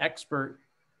need an expert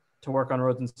to work on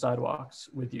roads and sidewalks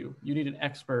with you. You need an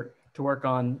expert to work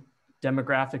on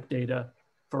demographic data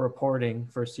for reporting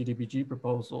for CDBG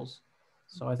proposals.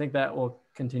 So I think that will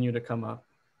continue to come up.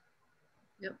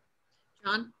 Yep.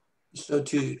 John? So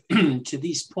to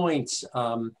these points,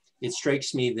 it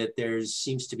strikes me that there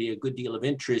seems to be a good deal of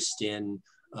interest in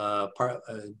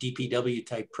DPW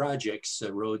type projects,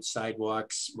 roads,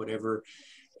 sidewalks, whatever.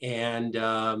 And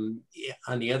on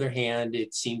the other hand,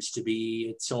 it seems to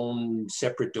be its own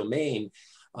separate domain.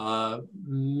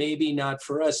 Maybe not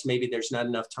for us. Maybe there's not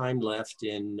enough time left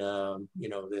in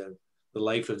the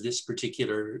life of this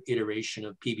particular iteration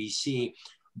of PBC,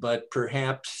 but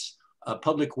perhaps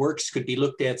public works could be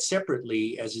looked at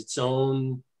separately as its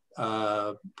own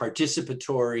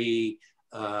participatory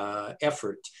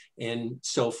effort. And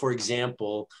so, for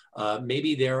example,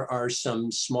 maybe there are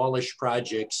some smallish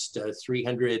projects,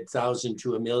 300,000 to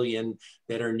 $1 million,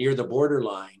 that are near the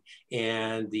borderline.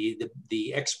 And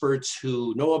the experts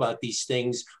who know about these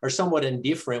things are somewhat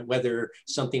indifferent whether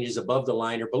something is above the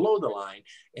line or below the line.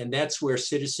 And that's where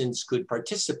citizens could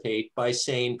participate by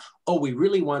saying, oh, we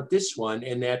really want this one.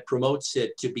 And that promotes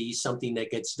it to be something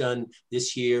that gets done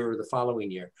this year or the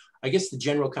following year. I guess the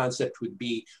general concept would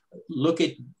be look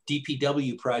at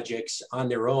DPW projects on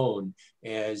their own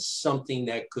as something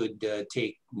that could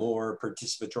take more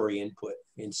participatory input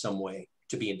in some way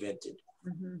to be invented.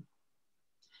 Mm-hmm.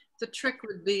 The trick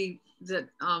would be that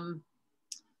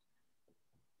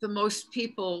the most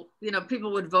people,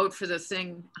 people would vote for the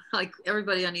thing, like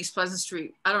everybody on East Pleasant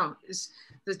Street. I don't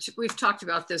know, we've talked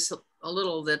about this a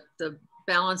little, that the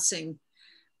balancing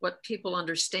what people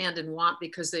understand and want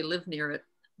because they live near it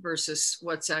versus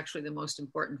what's actually the most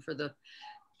important for the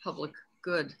public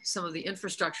good. Some of the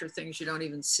infrastructure things you don't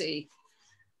even see.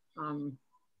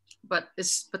 But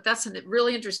that's a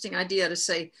really interesting idea to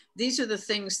say, these are the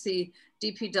things the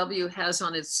DPW has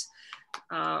on its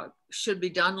should be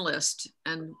done list,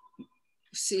 and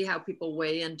see how people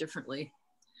weigh in differently.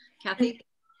 Kathy?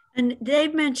 And they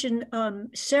mentioned,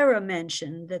 Sarah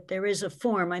mentioned that there is a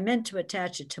form. I meant to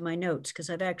attach it to my notes because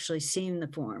I've actually seen the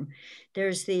form.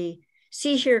 There's the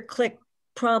see here, click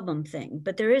problem thing,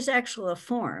 but there is actually a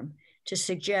form to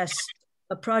suggest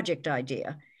a project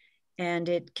idea, and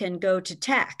it can go to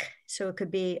TAC. So it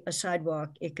could be a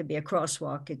sidewalk, it could be a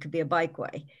crosswalk, it could be a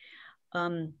bikeway.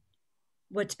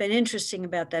 What's been interesting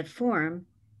about that form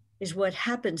is what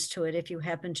happens to it if you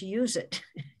happen to use it.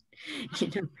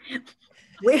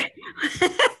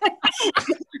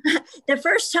 The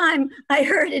first time I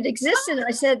heard it existed,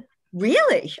 I said,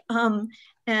 really?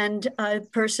 And a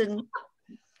person,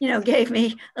 gave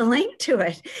me a link to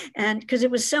it. And because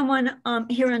it was someone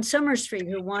here on Summer Street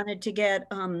who wanted to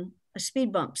get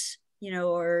speed bumps,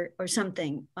 or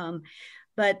something.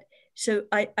 But so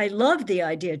I love the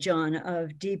idea, John,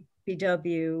 of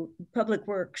DPW, Public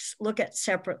Works, look at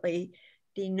separately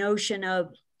the notion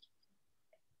of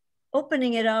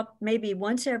opening it up maybe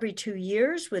once every 2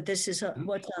 years with this is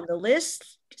what's on the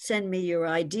list, send me your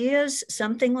ideas,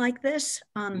 something like this.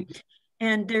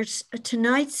 And there's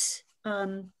tonight's,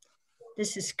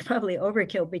 this is probably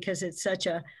overkill because it's such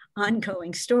a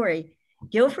ongoing story.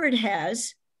 Guilford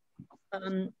has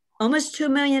almost $2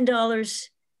 million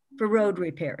for road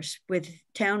repairs with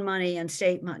town money and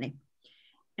state money.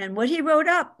 And what he wrote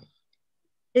up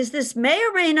is this may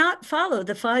or may not follow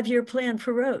the 5-year plan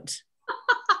for roads.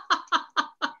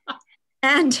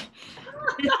 And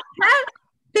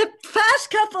the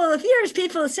past couple of years,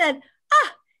 people have said,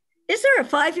 is there a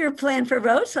 5-year plan for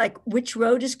roads? Like which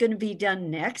road is going to be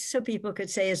done next? So people could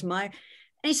say, and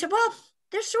he said, well,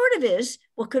 there sort of is.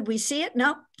 Well, could we see it?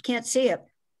 No, can't see it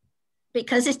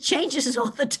because it changes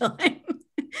all the time.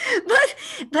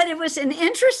 But it was an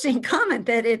interesting comment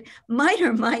that it might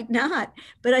or might not.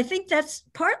 But I think that's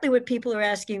partly what people are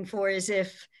asking for is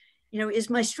if, is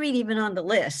my street even on the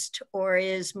list, or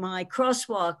is my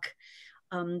crosswalk,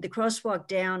 the crosswalk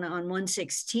down on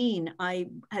 116, I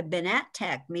have been at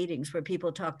TAC meetings where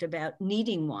people talked about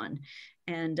needing one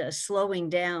and slowing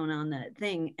down on that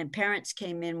thing. And parents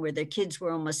came in where their kids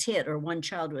were almost hit or one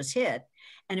child was hit,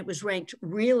 and it was ranked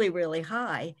really, really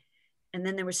high. And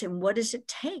then they were saying, what does it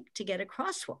take to get a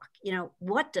crosswalk?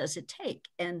 What does it take?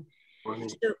 And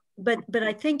so, but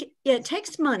I think it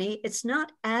takes money. It's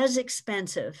not as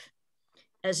expensive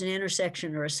as an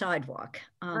intersection or a sidewalk.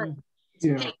 Right.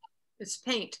 It's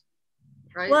paint,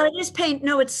 right? Well, it is paint.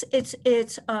 No, it's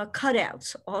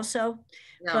cutouts also.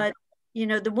 Yeah. But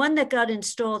the one that got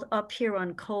installed up here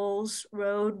on Coles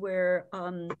Road, where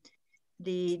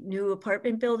the new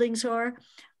apartment buildings are,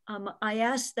 I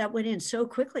asked, that went in so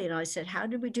quickly, and I said, how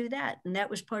did we do that? And that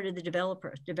was part of the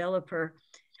developer. Developer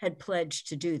had pledged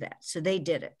to do that, so they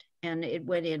did it. And it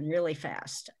went in really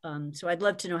fast. So I'd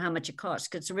love to know how much it costs,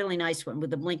 because it's a really nice one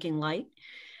with a blinking light.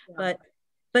 Yeah.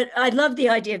 But I love the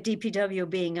idea of DPW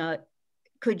being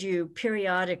could you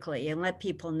periodically and let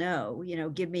people know,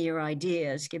 give me your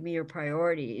ideas, give me your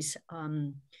priorities,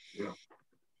 and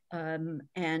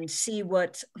see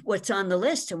what's on the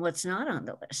list and what's not on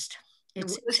the list.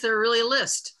 Is there really a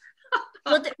list?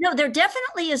 Well, no, there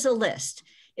definitely is a list.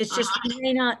 It's just we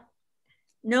may not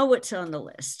know what's on the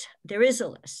list. There is a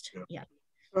list. Yeah.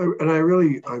 And I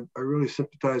really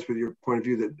sympathize with your point of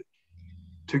view that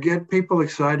to get people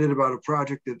excited about a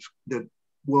project that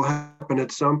will happen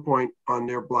at some point on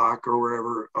their block or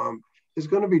wherever is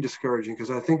going to be discouraging,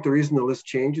 because I think the reason the list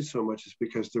changes so much is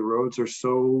because the roads are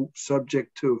so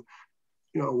subject to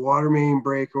you know, a water main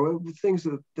break or things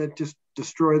that just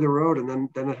destroy the road, and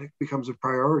then it becomes a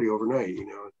priority overnight. You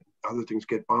know, other things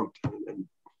get bumped, and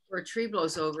Or a tree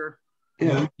blows over.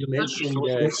 yeah. You mentioned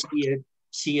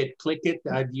see it, click it.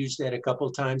 I've used that a couple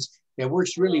of times. That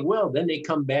works really well. Then they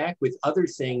come back with other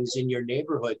things in your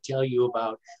neighborhood, tell you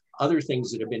about other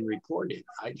things that have been reported.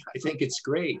 I think it's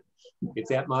great if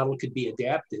that model could be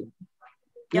adapted.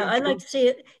 Yeah, I like to see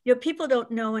it. You know, people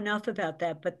don't know enough about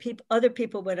that, but other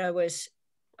people, when I was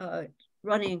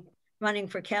running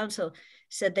for council,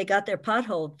 said they got their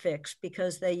pothole fixed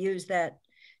because they used that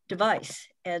device.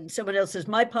 And someone else says,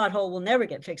 my pothole will never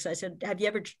get fixed. I said, have you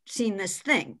ever seen this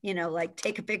thing? You know, like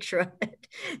take a picture of it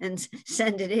and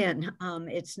send it in.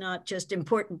 It's not just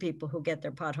important people who get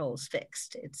their potholes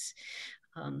fixed. It's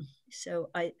I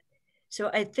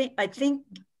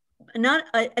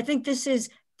think this is,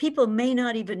 people may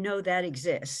not even know that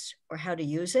exists or how to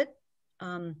use it.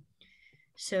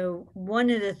 So one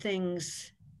of the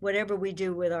things, whatever we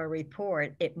do with our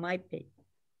report, it might be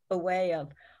a way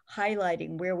of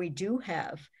highlighting where we do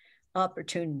have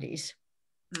opportunities.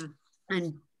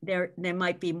 And there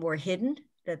might be more hidden,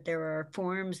 that there are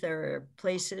forums, there are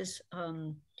places.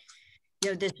 You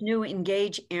know, this new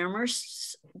Engage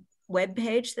Amherst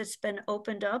webpage that's been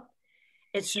opened up.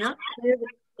 It's not clear,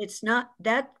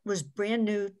 that was brand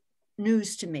new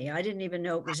news to me. I didn't even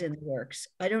know it was in the works.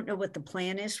 I don't know what the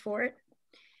plan is for it.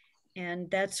 And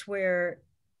that's where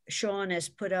Sean has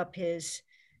put up his,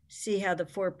 see how the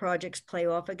 4 projects play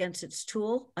off against its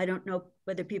tool. I don't know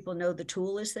whether people know the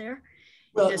tool is there.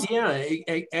 Well, yeah,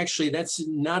 actually, that's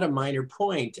not a minor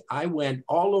point. I went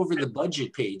all over the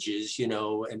budget pages, you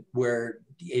know, and where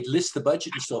it lists the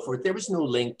budget and so forth. There was no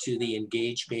link to the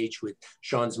Engage page with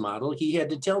Sean's model. He had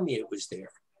to tell me it was there.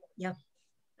 Yeah.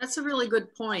 That's a really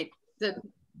good point, that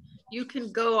you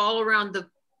can go all around the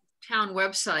town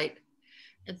website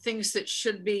and things that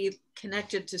should be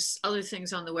connected to other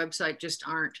things on the website just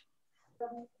aren't.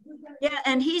 Yeah,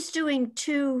 and he's doing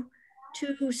two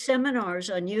seminars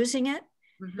on using it,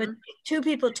 but 2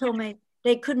 people told me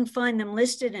they couldn't find them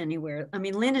listed anywhere. I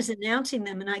mean, Lynn is announcing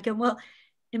them, and I go, well,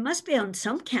 it must be on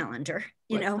some calendar,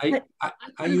 you know.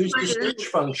 I used the search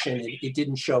function. It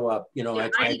didn't show up. You know, Yeah,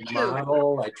 I tried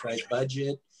model, I tried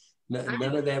budget.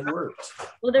 None of that worked.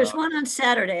 Well, there's one on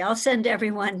Saturday. I'll send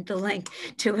everyone the link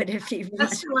to it if you want.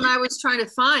 That's the one I was trying to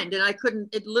find, and I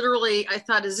couldn't. It literally, I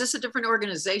thought, is this a different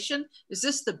organization? Is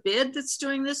this the bid that's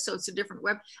doing this? So it's a different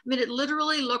web. I mean, it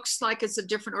literally looks like it's a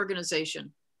different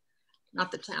organization,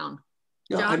 not the town.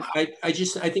 No, I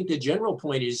think the general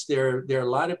point is there are a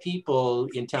lot of people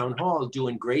in town hall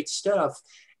doing great stuff,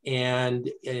 and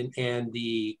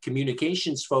the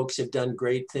communications folks have done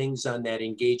great things on that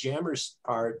Engage Amherst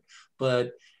part,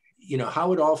 but you know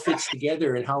how it all fits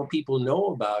together and how people know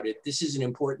about it. This is an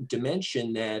important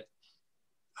dimension that,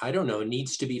 I don't know,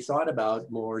 needs to be thought about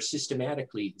more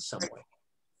systematically in some way.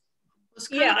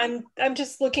 Yeah, I'm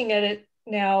just looking at it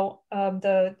now,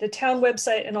 the town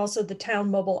website and also the town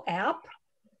mobile app,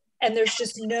 and there's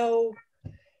just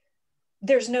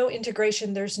there's no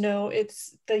integration.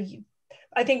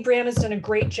 I think Bram has done a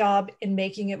great job in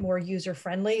making it more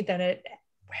user-friendly than it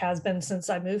has been since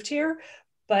I moved here,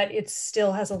 but it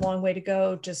still has a long way to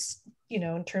go, just, you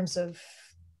know, in terms of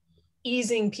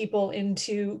easing people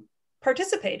into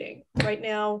participating. Right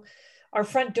now, our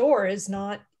front door is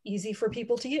not easy for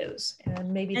people to use,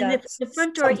 and maybe that's the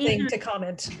front door something even, to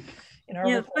comment in our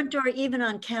report. Front door even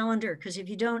on calendar, because if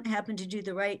you don't happen to do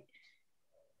the right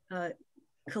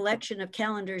collection of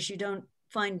calendars, you don't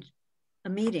find a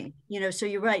meeting, you know. So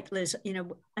you're right, Liz, you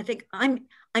know, I think I'm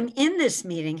in this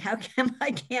meeting, how come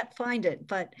I can't find it?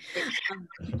 But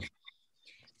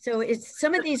so it's,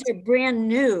 some of these are brand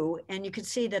new, and you can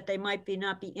see that they might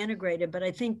not be integrated, but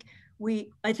I think we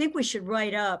should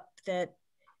write up that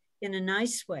in a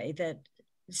nice way, that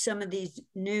some of these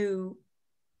new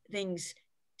things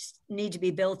need to be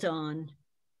built on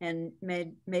and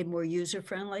made more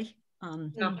user-friendly.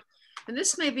 Yeah. And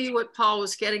this may be what Paul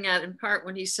was getting at in part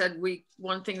when he said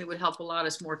one thing that would help a lot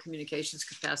is more communications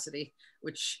capacity,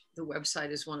 which the website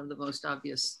is one of the most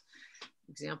obvious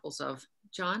examples of.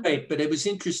 John? Right, but it was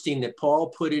interesting that Paul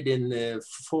put it in the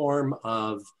form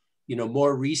of, you know,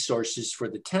 more resources for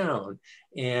the town.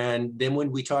 And then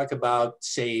when we talk about,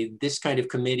 say, this kind of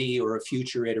committee or a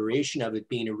future iteration of it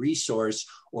being a resource,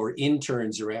 or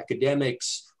interns or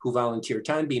academics who volunteer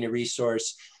time being a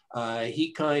resource,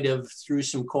 he kind of threw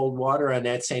some cold water on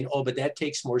that, saying, oh, but that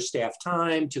takes more staff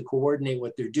time to coordinate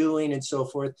what they're doing and so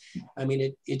forth. I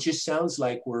mean, it just sounds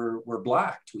like we're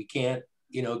blocked. We can't,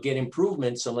 you know, get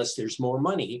improvements unless there's more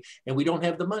money, and we don't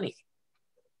have the money.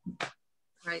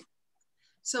 Right.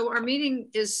 So our meeting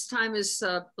time is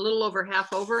a little over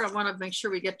half over. I want to make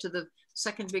sure we get to the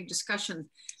second big discussion.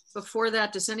 Before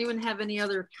that, does anyone have any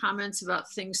other comments about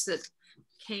things that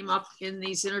came up in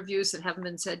these interviews that haven't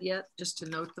been said yet? Just to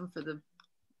note them for the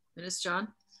minutes, John?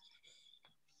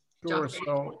 Sure.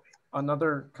 So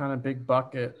another kind of big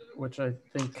bucket, which I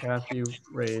think Kathy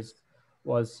raised,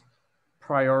 was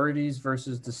priorities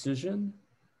versus decision.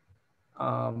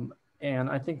 And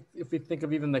I think if we think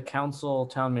of even the council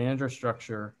town manager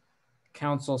structure,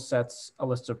 council sets a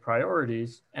list of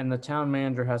priorities and the town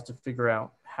manager has to figure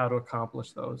out how to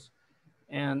accomplish those.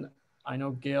 And I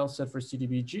know Gail said for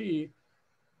CDBG,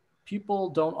 people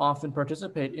don't often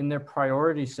participate in their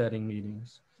priority setting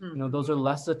meetings. You know, those are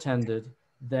less attended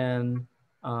than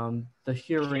the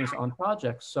hearings on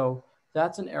projects. So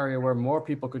that's an area where more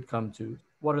people could come to.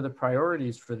 What are the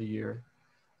priorities for the year?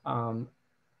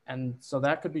 And so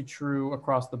that could be true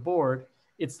across the board.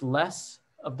 It's less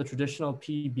of the traditional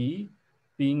PB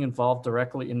being involved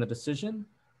directly in the decision,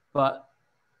 but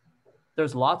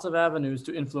there's lots of avenues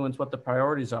to influence what the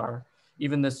priorities are.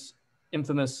 Even this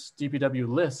infamous DPW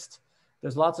list,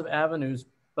 there's lots of avenues,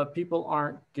 but people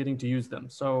aren't getting to use them.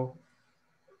 So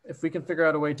if we can figure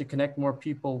out a way to connect more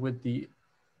people with the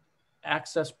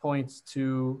access points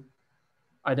to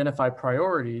identify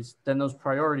priorities, then those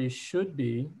priorities should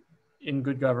be in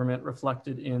good government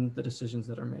reflected in the decisions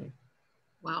that are made.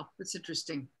 Wow, that's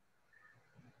interesting.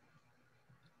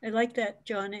 I like that,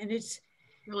 John, and it's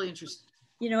really interesting.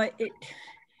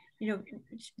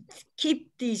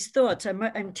 Keep these thoughts.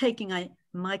 I'm taking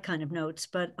my kind of notes,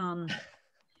 but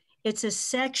it's a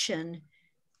section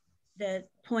that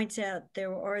points out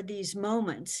there are these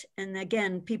moments, and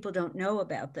again, people don't know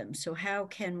about them. So how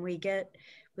can we get,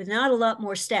 with not a lot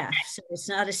more staff, so it's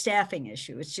not a staffing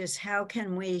issue, it's just how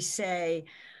can we say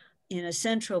in a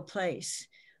central place,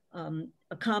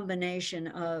 a combination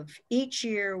of each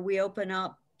year we open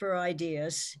up for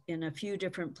ideas in a few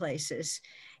different places.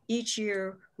 Each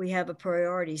year we have a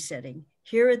priority setting.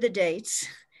 Here are the dates,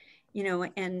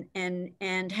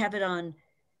 and have it on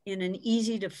in an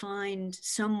easy to find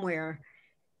somewhere.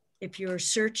 If you're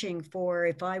searching for,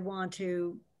 if I want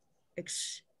to,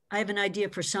 I have an idea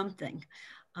for something.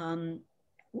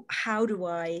 How do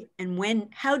I, and when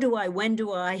do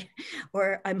I,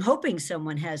 or I'm hoping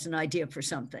someone has an idea for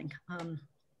something.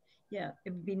 Yeah, it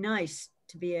would be nice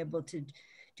to be able to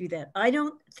do that. I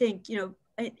don't think,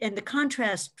 and the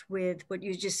contrast with what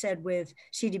you just said with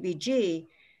CDBG,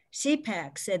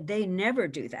 CPAC said they never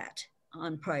do that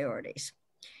on priorities.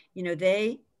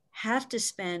 They have to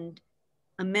spend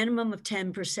a minimum of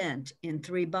 10% in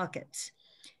 3 buckets.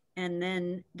 And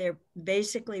then they're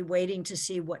basically waiting to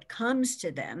see what comes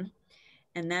to them.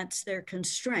 And that's their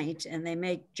constraint. And they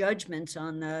make judgments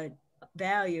on the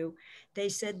value. They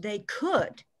said they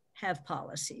could have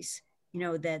policies,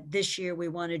 that this year we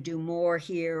want to do more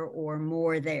here or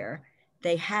more there.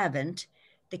 They haven't.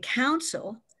 The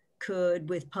council could,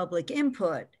 with public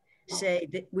input, say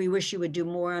that we wish you would do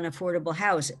more on affordable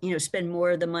housing, spend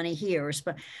more of the money here,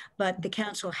 but the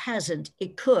council hasn't.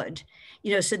 It could,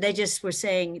 so they just were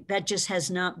saying that just has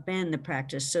not been the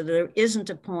practice. So there isn't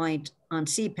a point on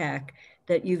CPAC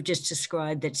that you've just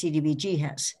described that CDBG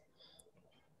has.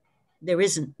 There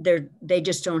isn't. They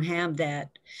just don't have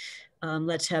that.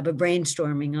 Let's have a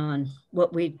brainstorming on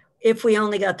if we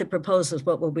only got the proposals,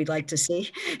 what would we like to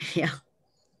see? Yeah.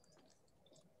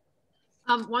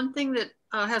 One thing that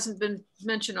hasn't been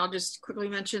mentioned, I'll just quickly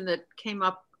mention, that came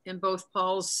up in both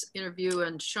Paul's interview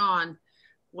and Sean,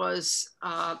 was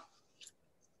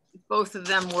both of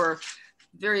them were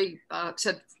very,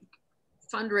 said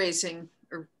fundraising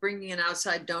or bringing in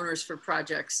outside donors for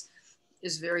projects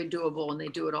is very doable, and they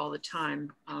do it all the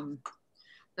time.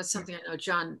 That's something I know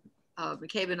John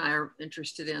McCabe and I are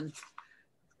interested in.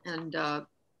 And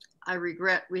I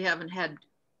regret we haven't had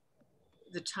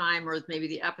the time or maybe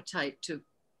the appetite to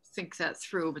think that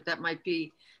through, but that might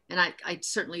be, and I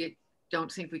certainly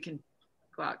don't think we can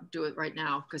go out and do it right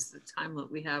now because of the time that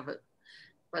we have it,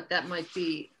 but that might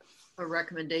be a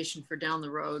recommendation for down the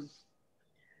road.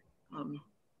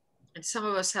 And some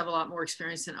of us have a lot more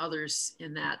experience than others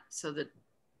in that, so that,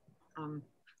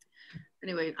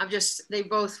 anyway, they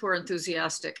both were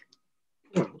enthusiastic.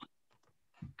 Yeah.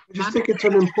 I just think it's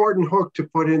an important hook to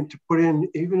put in,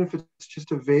 even if it's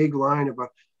just a vague line about,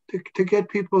 to get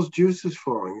people's juices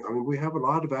flowing. I mean, we have a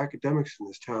lot of academics in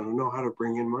this town who know how to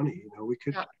bring in money. We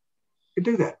could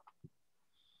do that.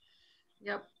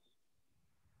 Yep.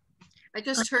 I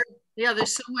just heard,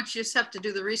 there's so much, you just have to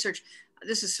do the research.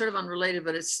 This is sort of unrelated,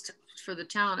 but it's for the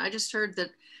town. I just heard that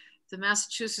the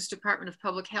Massachusetts Department of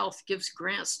Public Health gives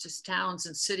grants to towns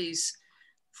and cities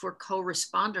for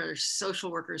co-responders,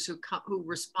 social workers who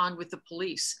respond with the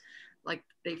police, like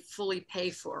they fully pay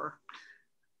for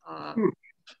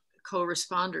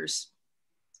co-responders.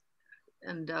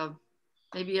 And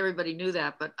maybe everybody knew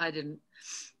that, but I didn't.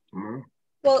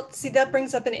 Well, see, that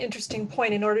brings up an interesting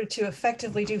point. In order to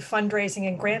effectively do fundraising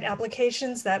and grant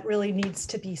applications, that really needs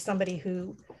to be somebody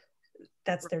who,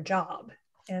 that's their job.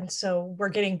 And so we're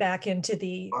getting back into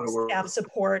the staff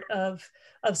support of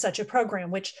such a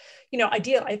program, which, you know,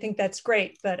 ideal, I think that's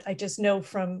great, but I just know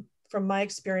from my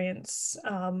experience,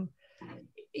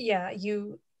 yeah,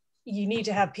 you need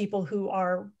to have people who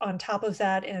are on top of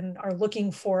that and are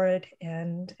looking for it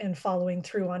and following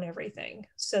through on everything.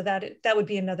 So that would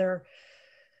be another,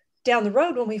 down the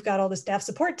road when we've got all the staff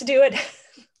support to do it,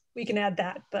 we can add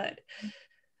that, but.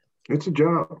 It's a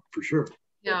job for sure.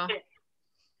 Yeah.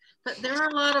 But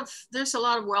there's a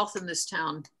lot of wealth in this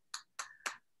town.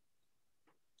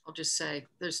 I'll just say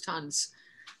there's tons.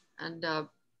 And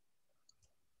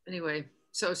anyway,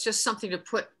 so it's just something to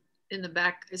put in the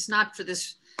back. It's not for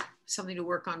this, something to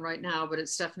work on right now, but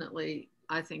it's definitely,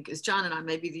 I think, as John and I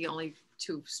may be the only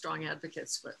two strong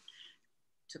advocates, but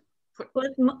to put.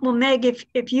 Well, Meg,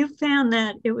 if you found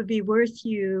that, it would be worth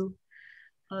you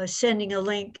sending a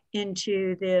link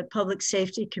into the Public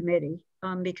Safety Committee.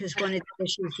 Because one of the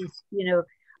issues is, you know,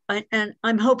 and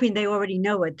I'm hoping they already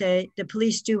know it. The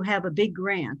police do have a big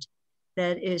grant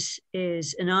that is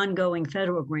an ongoing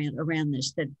federal grant around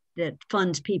this that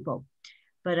funds people.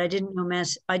 But I didn't know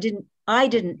I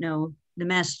didn't know the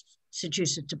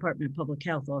Massachusetts Department of Public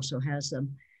Health also has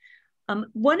them.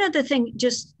 One other thing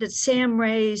just that Sam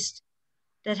raised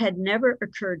that had never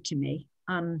occurred to me,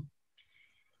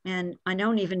 and I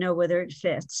don't even know whether it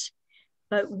fits.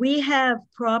 But we have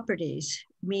properties,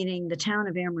 meaning the town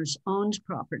of Amherst owns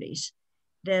properties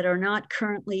that are not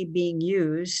currently being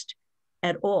used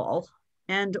at all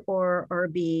and or are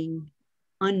being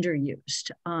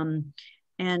underused.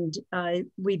 And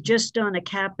we've just done a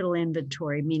capital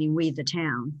inventory, meaning we, the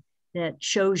town, that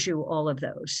shows you all of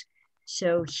those.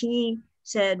 So he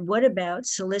said, what about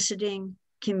soliciting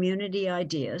community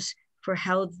ideas for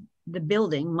how the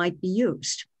building might be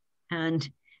used? And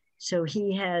so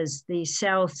he has the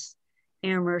South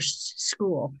Amherst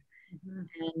School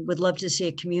and would love to see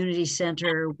a community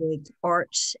center with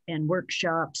arts and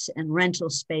workshops and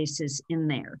rental spaces in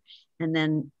there. And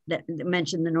then that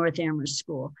mentioned the North Amherst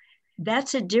School.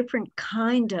 That's a different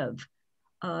kind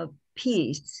of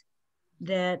piece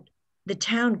that the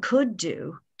town could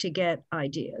do to get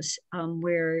ideas,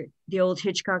 where the old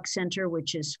Hitchcock Center,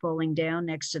 which is falling down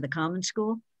next to the Common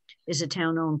School, is a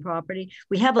town-owned property.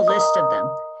 We have a list of them.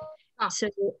 So,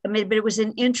 I mean, but it was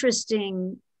an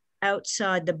interesting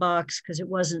outside the box because it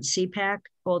wasn't CPAC,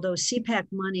 although CPAC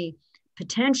money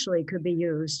potentially could be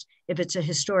used if it's a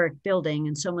historic building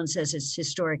and someone says it's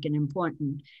historic and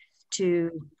important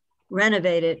to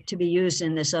renovate it to be used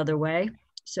in this other way.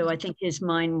 So I think his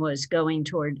mind was going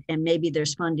toward, and maybe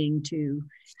there's funding to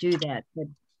do that, but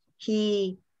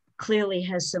he clearly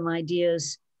has some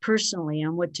ideas personally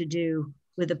on what to do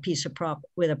with a piece of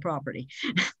property.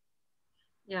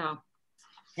 Yeah.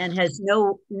 And has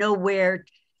nowhere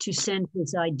to send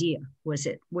his idea. Was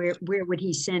it where would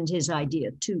he send his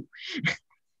idea to?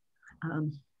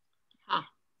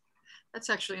 That's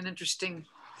actually an interesting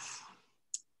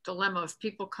dilemma. If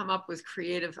people come up with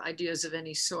creative ideas of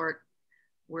any sort,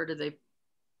 where do they,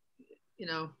 you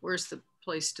know, where's the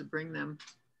place to bring them?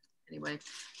 Anyway,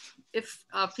 if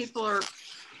people are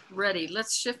ready,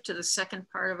 let's shift to the second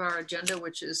part of our agenda,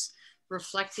 which is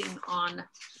reflecting on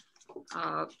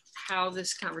how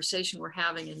this conversation we're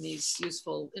having in these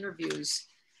useful interviews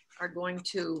are going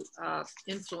to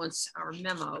influence our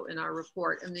memo in our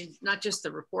report. I mean, not just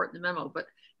the report and the memo, but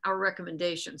our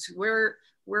recommendations. Where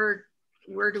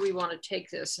do we want to take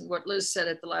this? And what Liz said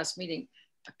at the last meeting,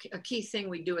 a key thing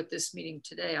we do at this meeting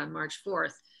today on March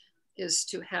 4th is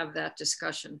to have that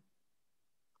discussion.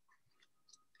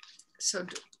 So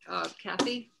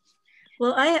Kathy?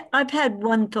 Well, I've had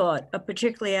one thought,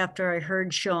 particularly after I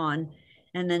heard Sean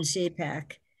and then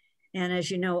CPAC. And as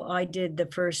you know, I did the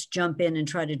first jump in and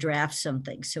try to draft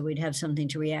something so we'd have something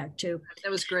to react to.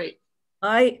 That was great.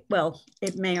 Well,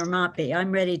 it may or not be.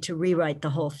 I'm ready to rewrite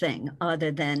the whole thing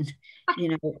other than, you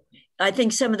know, I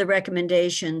think some of the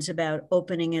recommendations about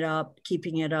opening it up,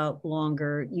 keeping it out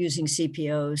longer, using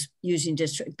CPOs, using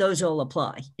district, those all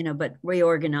apply, you know, but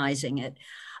reorganizing it.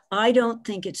 I don't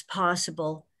think it's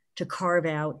possible to carve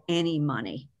out any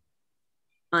money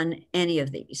on any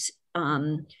of these.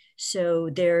 So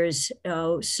there's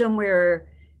somewhere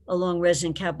along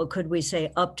resident capital, could we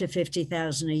say up to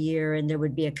 50,000 a year and there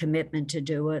would be a commitment to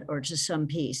do it or to some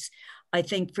piece? I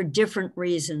think for different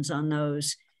reasons on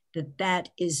those, that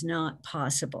is not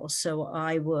possible. So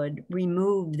I would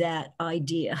remove that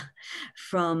idea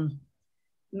from,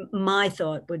 my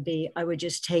thought would be, I would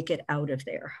just take it out of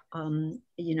there.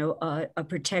 You know, a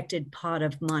protected pot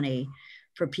of money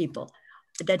for people.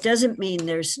 That doesn't mean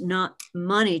there's not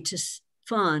money to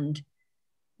fund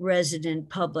resident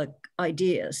public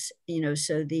ideas, you know,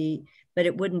 but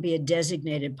it wouldn't be a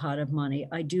designated pot of money.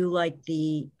 I do like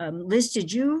the, Liz,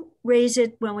 did you raise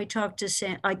it when we talked to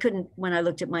Sam? I couldn't, when I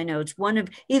looked at my notes, one of,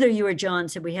 either you or John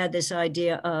said we had this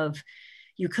idea of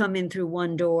you come in through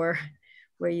one door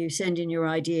where you send in your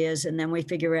ideas and then we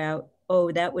figure out,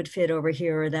 oh, that would fit over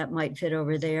here or that might fit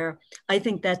over there. I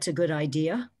think that's a good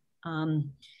idea.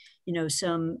 You know,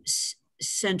 some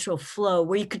central flow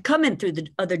where you could come in through the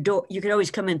other door. You could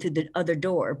always come in through the other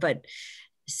door, but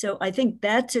so I think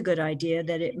that's a good idea,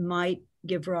 that it might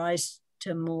give rise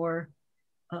to more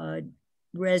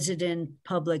resident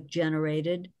public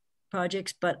generated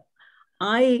projects. But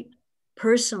I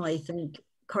personally think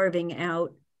carving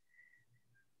out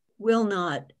will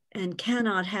not and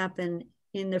cannot happen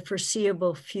in the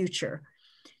foreseeable future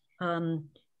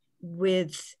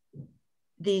with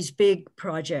these big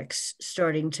projects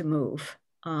starting to move,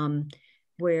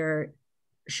 where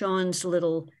Sean's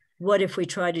little, what if we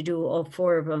try to do all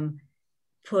four of them,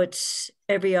 puts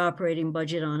every operating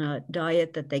budget on a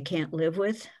diet that they can't live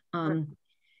with. You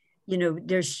know,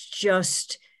 there's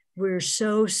just, we're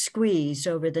so squeezed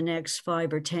over the next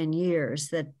 5 or 10 years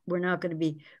that we're not going to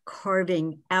be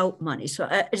carving out money. So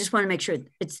I just want to make sure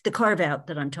it's the carve out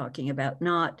that I'm talking about,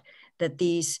 not that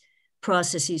these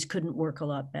processes couldn't work a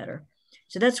lot better.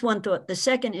 So that's one thought. The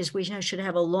second is we should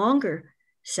have a longer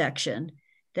section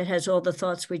that has all the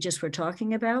thoughts we just were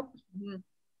talking about. Mm-hmm.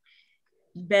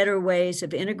 Better ways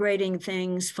of integrating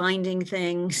things, finding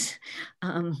things,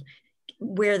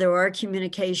 where there are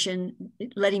communication,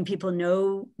 letting people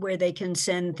know where they can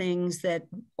send things that,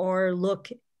 or look,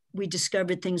 we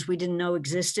discovered things we didn't know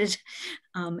existed,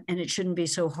 and it shouldn't be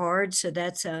so hard. So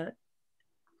that's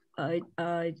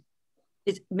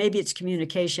maybe it's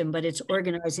communication, but it's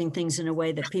organizing things in a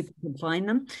way that people can find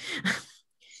them.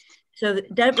 So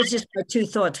that was just my two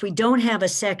thoughts. We don't have a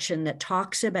section that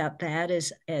talks about that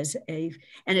as a,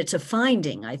 and it's a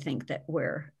finding, I think, that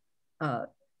we're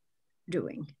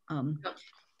doing.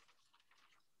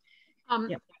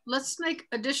 Yeah. Let's make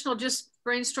additional just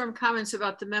brainstorm comments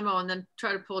about the memo and then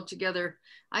try to pull it together.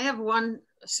 I have one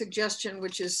suggestion,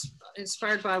 which is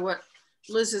inspired by what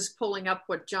Liz is pulling up,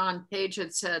 what John Page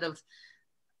had said of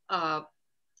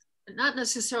not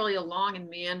necessarily a long and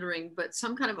meandering, but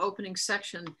some kind of opening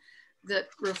section that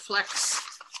reflects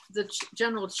the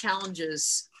general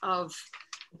challenges of,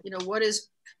 you know, what is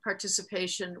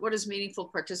participation, what is meaningful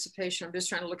participation? I'm just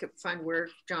trying to find where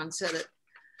John said it.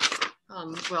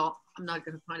 Well, I'm not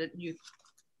going to find it,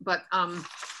 but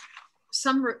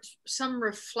some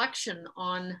reflection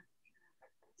on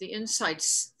the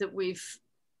insights that we've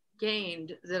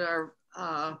gained that are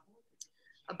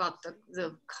about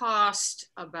the cost,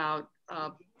 about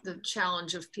the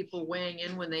challenge of people weighing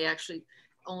in when they actually,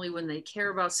 only when they care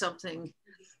about something,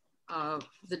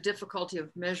 the difficulty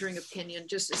of measuring opinion.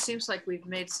 Just, it seems like we've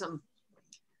made some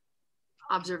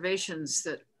observations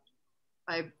that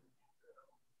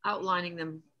outlining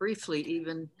them briefly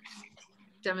even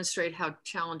demonstrate how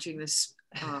challenging this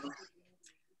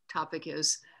topic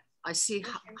is. I see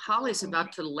Holly's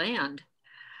about to land.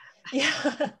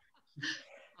 Yeah.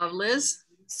 Liz?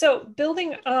 So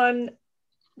building on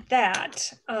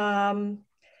that,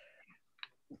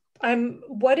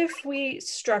 what if we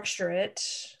structure it,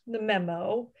 the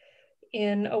memo,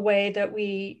 in a way that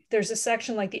there's a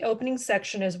section like the opening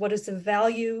section is, what is the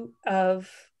value of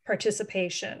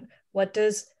participation? What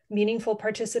does meaningful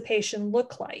participation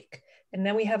look like? And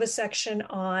then we have a section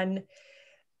on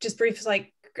just brief,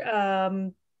 like,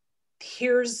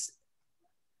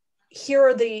 here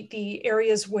are the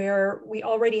areas where we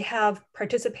already have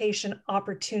participation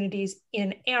opportunities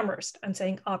in Amherst. I'm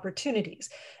saying opportunities.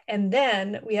 And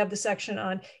then we have the section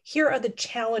on, here are the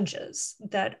challenges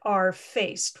that are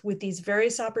faced with these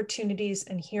various opportunities,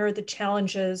 and here are the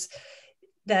challenges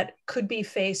that could be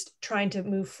faced trying to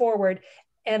move forward.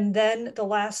 And then the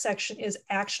last section is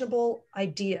actionable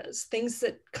ideas, things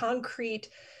that concrete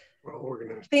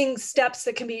things, steps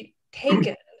that can be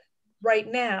taken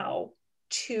right now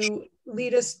to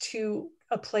lead us to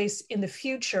a place in the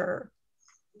future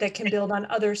that can build on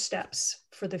other steps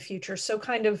for the future. So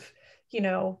kind of, you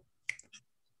know,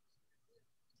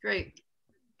 great.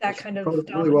 That kind of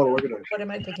really well organized. What am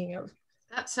I thinking of?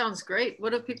 That sounds great.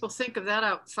 What do people think of that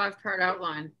 5-part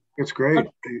outline? It's great.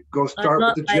 Go start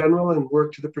with the general and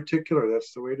work to the particular.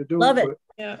 That's the way to do it. Love it.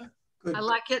 Yeah. Good. I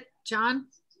like it, John.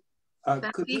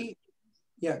 Could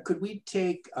we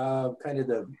take kind of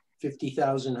the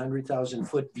 50,000, 100,000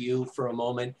 foot view for a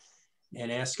moment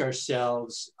and ask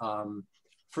ourselves,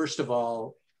 first of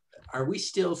all, are we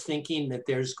still thinking that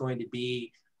there's going to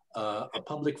be a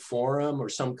public forum or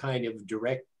some kind of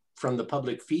direct from the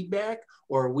public feedback?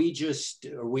 Or are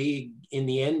we in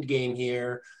the end game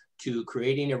here to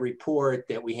creating a report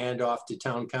that we hand off to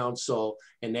town council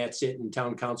and that's it, and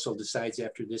town council decides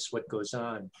after this what goes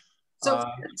on? So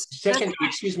second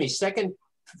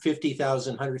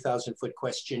 50,000, 100,000 foot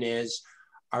question is,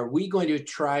 are we going to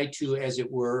try to, as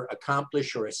it were,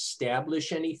 accomplish or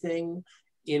establish anything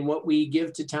in what we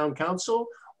give to town council?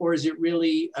 Or is it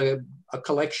really a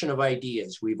collection of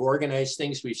ideas? We've organized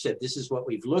things. We've said, this is what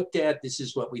we've looked at. This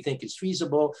is what we think is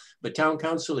feasible. But town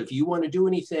council, if you want to do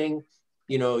anything,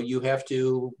 you know, you have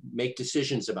to make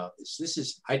decisions about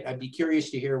this. I'd be curious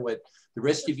to hear what the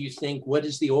rest of you think. What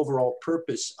is the overall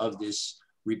purpose of this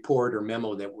report or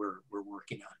memo that we're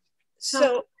working on?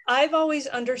 So I've always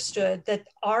understood that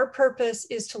our purpose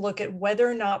is to look at whether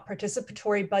or not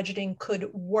participatory budgeting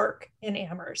could work in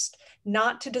Amherst,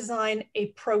 not to design a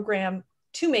program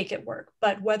to make it work,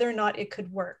 but whether or not it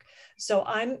could work. So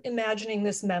I'm imagining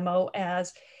this memo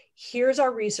as, here's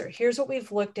our research, here's what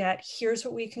we've looked at, here's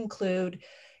what we conclude,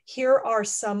 here are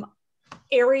some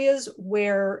areas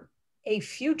where a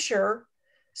future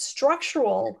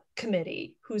structural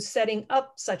committee who's setting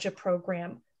up such a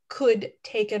program could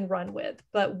take and run with,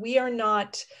 but we are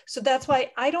not. So that's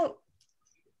why I don't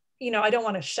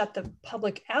want to shut the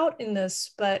public out in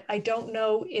this, but I don't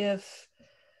know if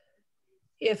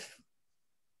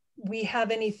we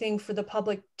have anything for the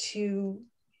public to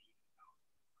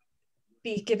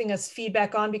be giving us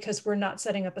feedback on, because we're not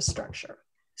setting up a structure.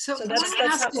 So that's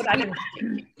not what I've been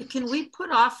thinking. Can we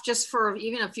put off just for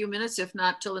even a few minutes, if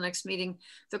not till the next meeting,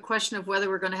 the question of whether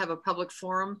we're going to have a public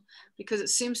forum? Because it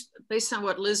seems, based on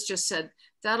what Liz just said,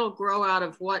 that'll grow out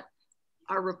of what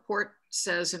our report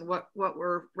says and what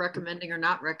we're recommending or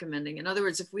not recommending. In other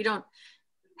words, if we don't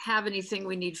have anything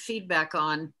we need feedback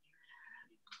on,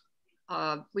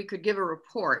 we could give a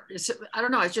report. I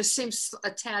don't know, it just seems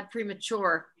a tad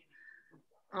premature.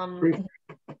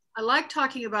 I like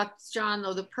talking about, John,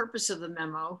 though, the purpose of the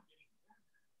memo.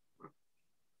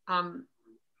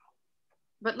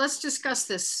 But let's discuss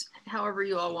this however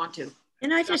you all want to.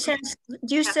 And I just asked,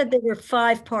 you said there were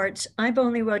 5 parts. I've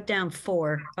only wrote down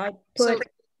 4. I put so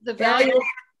the value.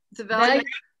 Do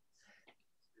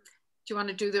you want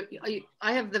to do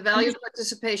I have the value of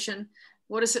participation.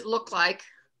 What does it look like?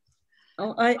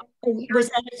 Oh, was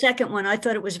that the second one? I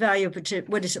thought it was value.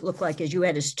 What does it look like? As you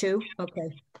had as 2?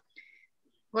 Okay.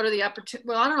 What are the opportunities?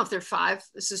 Well, I don't know if they're 5.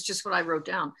 This is just what I wrote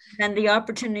down. And the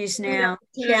opportunities now.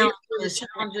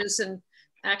 Challenges and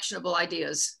actionable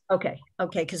ideas. Okay,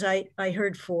 because I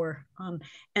heard 4.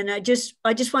 And I just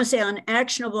want to say on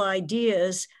actionable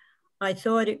ideas, I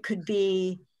thought it could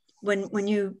be, when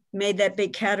you made that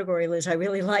big category, Liz, I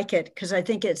really like it, because I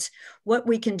think it's what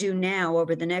we can do now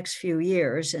over the next few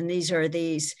years. And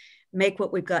these make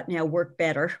what we've got now work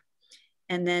better.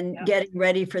 And then getting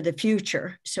ready for the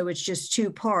future. So it's just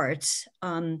 2 parts,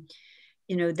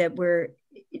 that we're,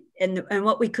 and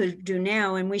what we could do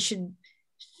now. And we should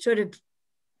sort of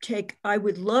I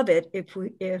would love it if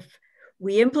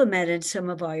we implemented some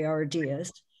of our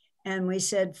ideas and we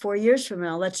said 4 years from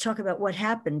now, let's talk about what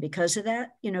happened because of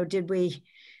that. Did we,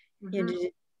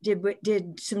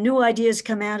 did some new ideas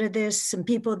come out of this? Some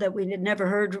people that we had never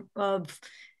heard of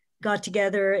got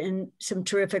together in some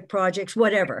terrific projects,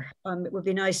 whatever. It would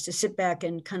be nice to sit back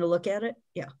and kind of look at it.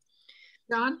 Yeah.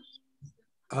 John?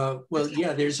 Well,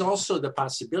 yeah, there's also the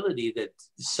possibility that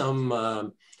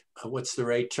some, what's the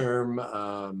right term?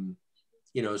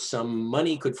 Some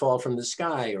money could fall from the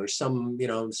sky, or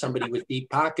somebody with deep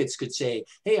pockets could say,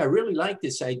 hey, I really like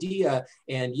this idea.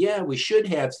 And yeah, we should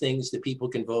have things that people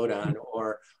can vote on,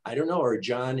 or I don't know, or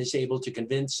John is able to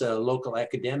convince a local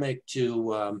academic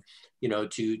to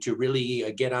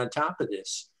really get on top of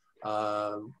this.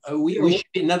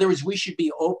 In other words, we should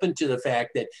be open to the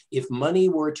fact that if money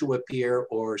were to appear,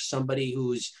 or somebody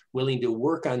who's willing to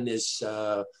work on this,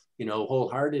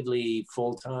 wholeheartedly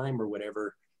full time or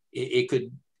whatever, it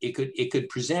could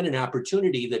present an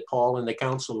opportunity that Paul and the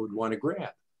council would want to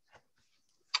grab.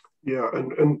 Yeah,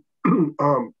 and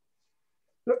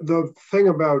the thing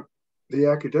about the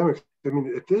academics, I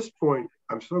mean, at this point,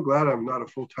 I'm so glad I'm not a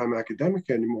full-time academic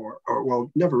anymore, or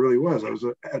well, never really was. I was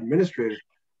an administrator.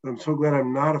 But I'm so glad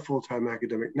I'm not a full-time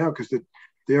academic now, because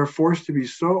they are forced to be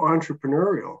so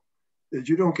entrepreneurial that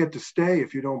you don't get to stay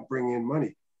if you don't bring in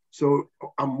money. So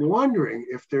I'm wondering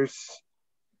if there's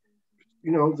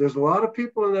you know, there's a lot of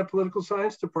people in that political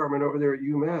science department over there at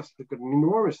UMass. They've got an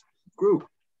enormous group.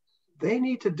 They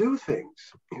need to do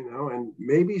things, you know, and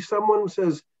maybe someone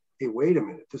says, hey, wait a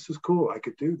minute, this is cool. I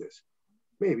could do this.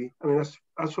 Maybe. I mean,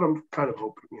 that's what I'm kind of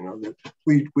hoping, you know, that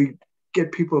we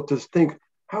get people to think,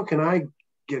 how can I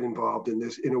get involved in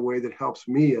this in a way that helps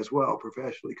me as well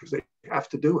professionally? Because they have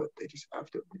to do it. They just have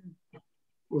to.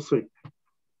 We'll see.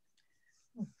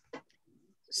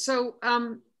 So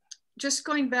just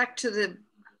going back to the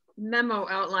memo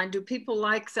outline, do people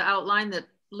like the outline that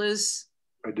Liz?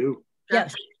 I do.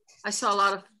 Yes. I saw a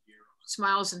lot of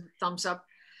smiles and thumbs up.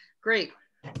 Great.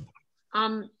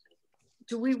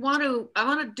 Do we want to,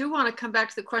 I do want to come back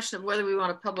to the question of whether we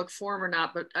want a public forum or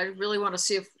not, but I really want to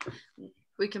see if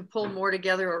we can pull more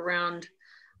together around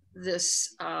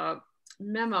this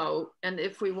memo, and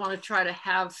if we want to try to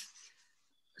have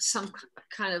some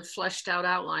kind of fleshed out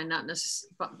outline, not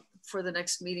necessarily, but for the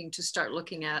next meeting to start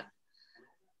looking at,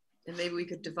 and maybe we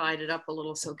could divide it up a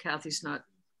little so Kathy's not.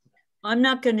 I'm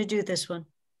not going to do this one.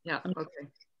 Yeah, okay.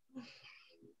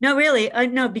 No, really, I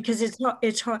know, because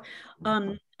it's hard.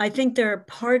 I think there are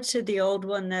parts of the old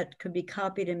one that could be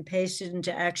copied and pasted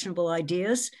into actionable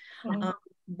ideas,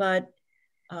 but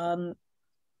I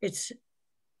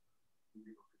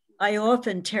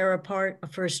often tear apart a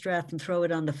first draft and throw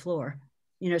it on the floor,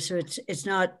 you know, so it's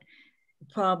not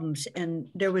problems. And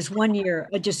there was one year,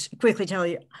 I just quickly tell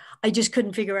you, I just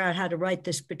couldn't figure out how to write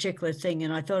this particular thing.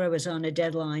 And I thought I was on a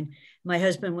deadline. My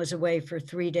husband was away for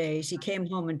 3 days. He came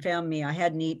home and found me. I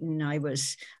hadn't eaten. I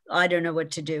don't know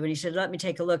what to do. And he said, let me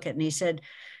take a look at it. And he said,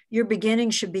 your beginning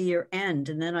should be your end.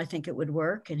 And then I think it would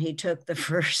work. And he took the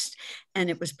first and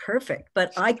it was perfect,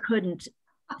 but I couldn't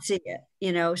see it,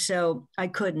 you know, so I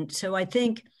couldn't. So I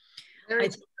think. Very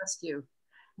rescue.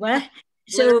 What?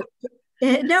 So.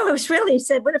 No, it was really, he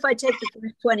said, what if I take the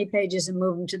first 20 pages and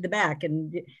move them to the back?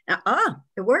 And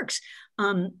it works.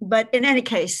 But in any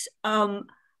case,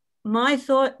 my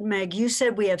thought, Meg, you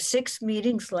said we have 6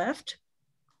 meetings left.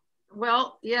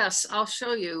 Well, yes, I'll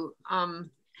show you.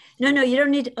 No, you don't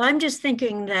need, I'm just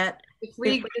thinking that. If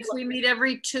we meet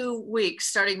every 2 weeks,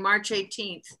 starting March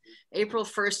 18th, April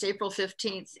 1st, April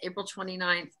 15th, April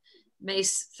 29th, May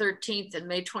 13th and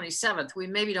May 27th. We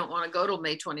maybe don't want to go till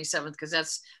May 27th because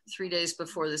that's 3 days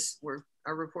before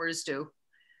our report is due.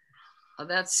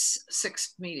 That's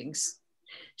 6 meetings.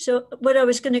 So where I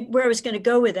was going to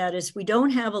go with that is we don't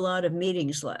have a lot of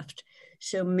meetings left.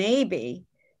 So maybe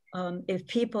if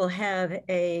people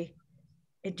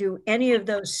do any of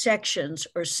those sections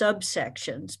or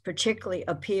subsections particularly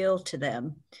appeal to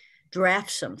them, draft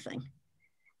something.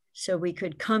 So we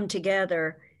could come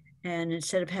together and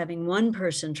instead of having one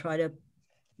person try to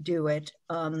do it,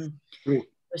 you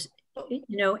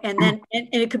know, and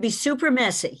it could be super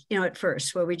messy, you know, at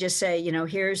first, where we just say, you know,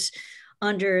 here's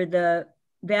under the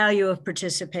value of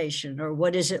participation, or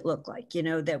what does it look like, you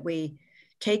know, that we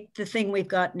take the thing we've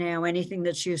got now, anything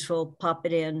that's useful, pop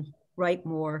it in, write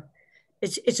more.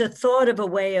 It's a thought of a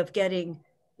way of getting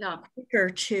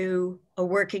quicker to a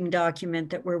working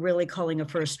document that we're really calling a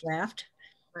first draft.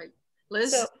 Right.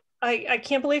 Liz? So I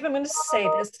can't believe I'm going to say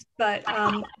this, but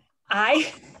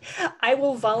I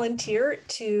will volunteer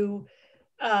to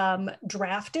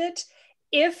draft it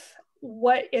if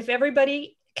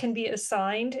everybody can be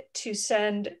assigned to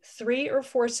send 3 or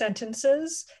 4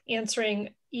 sentences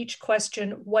answering each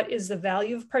question. What is the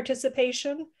value of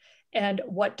participation? And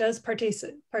what does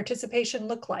participation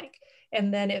look like?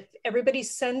 And then if everybody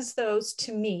sends those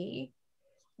to me,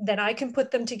 then I can put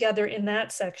them together in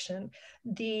that section.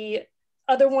 The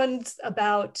other ones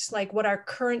about like what our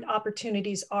current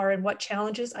opportunities are and what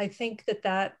challenges, I think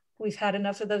that we've had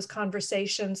enough of those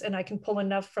conversations, and I can pull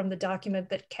enough from the document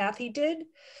that Kathy did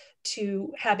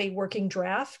to have a working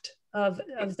draft of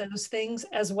those things,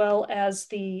 as well as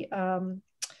the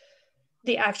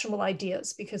actionable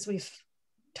ideas, because we've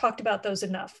talked about those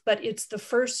enough. But it's the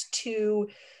first 2,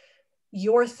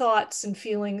 your thoughts and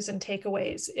feelings and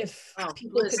takeaways. If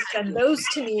people could send those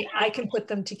to me, I can put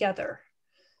them together.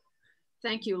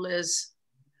 Thank you, Liz.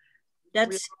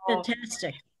 That's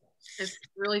fantastic. It's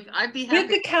really, I'd be happy.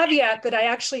 With the caveat that I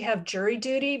actually have jury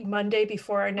duty Monday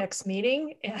before our next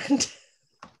meeting, and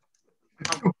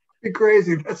be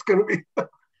crazy. That's going to be.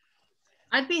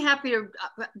 I'd be happy to.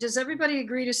 Does everybody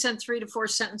agree to send 3 to 4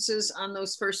 sentences on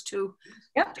those first 2?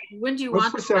 Yep. When do you What's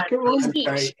want the second one?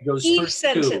 Each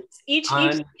sentence, each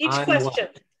question.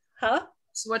 What? Huh?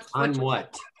 So what?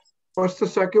 What's the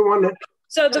second one?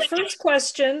 So the first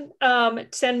question,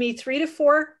 send me 3 to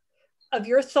 4 of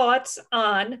your thoughts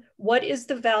on what is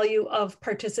the value of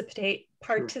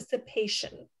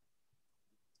participation.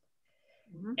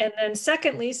 And then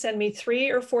secondly, send me 3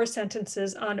 or 4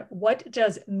 sentences on what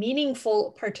does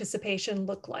meaningful participation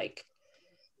look like.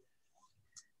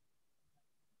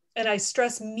 And I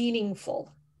stress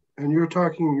meaningful. And you're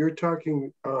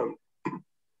talking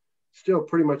still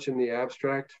pretty much in the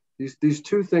abstract. These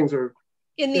two things are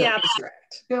in the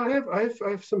abstract. Yeah, I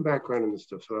have some background in this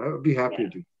stuff, so I would be happy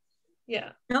to.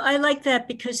 Yeah. No, I like that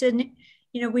because then,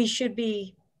 we should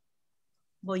be,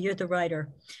 well, you're the writer,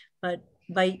 but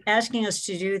by asking us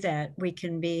to do that, we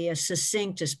can be as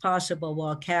succinct as possible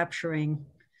while capturing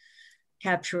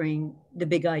the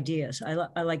big ideas.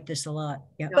 I like this a lot.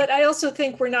 Yeah. But I also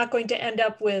think we're not going to end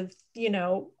up with,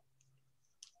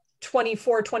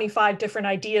 24, 25 different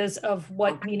ideas of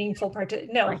what meaningful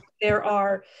No, there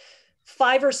are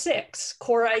 5 or 6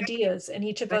 core ideas, and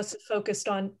each of us focused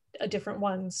on a different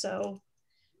one. So,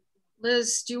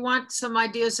 Liz, do you want some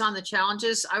ideas on the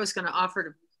challenges? I was going to offer to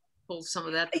pull some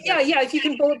of that together. Yeah, if you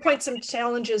can bullet point some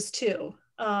challenges too.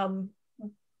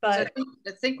 But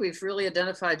I think we've really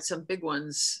identified some big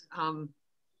ones.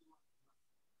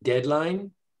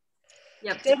 Deadline?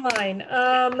 Yep. Deadline.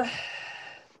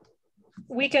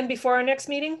 Weekend before our next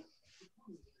meeting?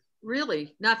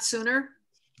 Really? Not sooner?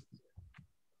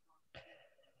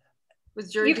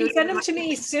 You can send them to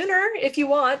me sooner if you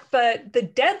want, but the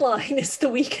deadline is the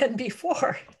weekend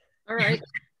before. All right.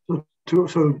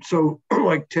 So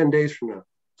like 10 days from now,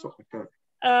 something like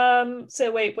that.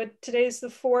 So wait, today's the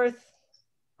 4th.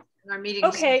 Our meeting.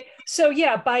 Okay, so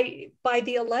yeah, by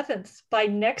the 11th, by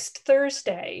next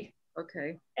Thursday.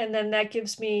 Okay. And then that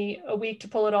gives me a week to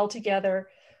pull it all together.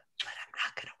 But I'm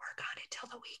not going to work on it till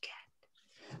the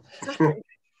weekend. Okay.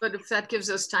 But if that gives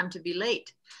us time to be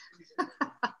late.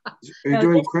 Are you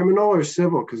doing criminal or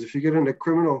civil? Because if you get into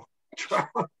criminal trial,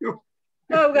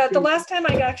 oh God, the last time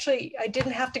I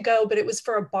didn't have to go, but it was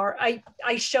for a bar. I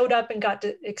showed up and got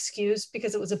excused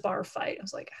because it was a bar fight. I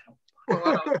was like, I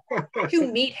don't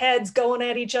 2 meatheads going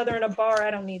at each other in a bar. I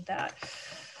don't need that.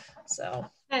 So.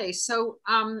 Okay, so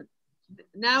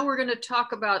now we're going to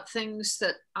talk about things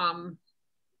that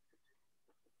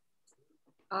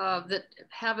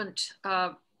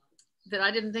that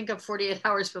I didn't think of 48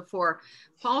 hours before.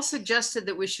 Paul suggested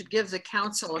that we should give the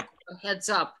council a heads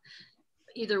up,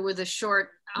 either with a short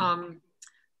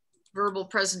verbal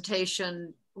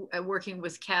presentation, working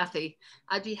with Kathy.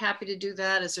 I'd be happy to do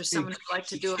that. Is there someone who'd like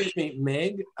to do it? Excuse me,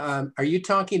 Meg, are you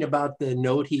talking about the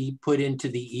note he put into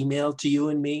the email to you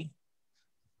and me?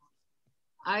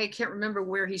 I can't remember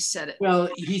where he said it. Well,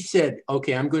 he said,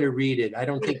 okay, I'm going to read it. I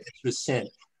don't think this was sent.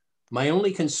 My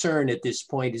only concern at this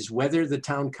point is whether the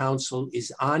town council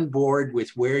is on board with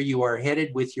where you are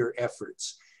headed with your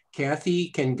efforts. Kathy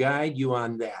can guide you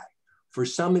on that. For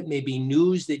some, it may be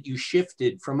news that you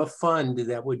shifted from a fund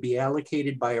that would be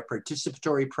allocated by a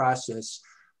participatory process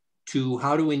to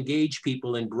how to engage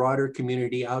people in broader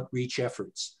community outreach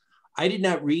efforts. I did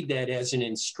not read that as an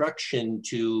instruction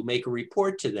to make a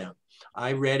report to them.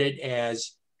 I read it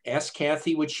as ask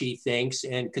Kathy what she thinks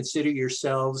and consider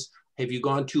yourselves. Have you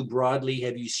gone too broadly?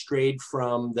 Have you strayed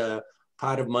from the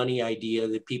pot of money idea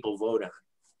that people vote on?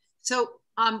 So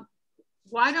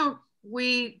why don't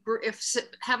we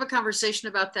have a conversation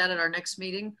about that at our next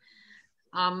meeting?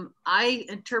 I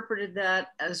interpreted that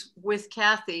as with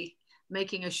Kathy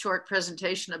making a short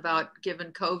presentation about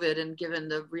given COVID and given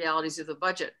the realities of the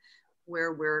budget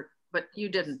but you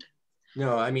didn't.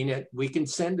 No, I mean, we can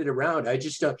send it around. I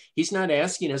just don't, he's not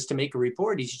asking us to make a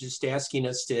report. He's just asking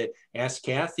us to ask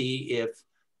Kathy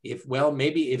well,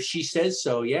 maybe if she says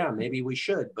so, yeah, maybe we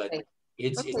should, but okay.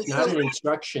 It's not an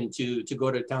instruction to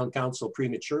go to town council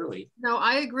prematurely. No,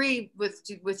 I agree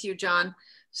with you, John.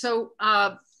 So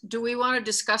do we want to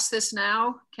discuss this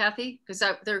now, Kathy? Because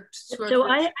I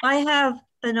have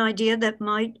an idea that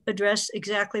might address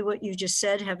exactly what you just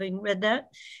said, having read that,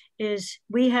 is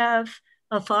we have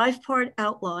a 5-part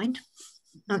outline.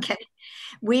 Okay.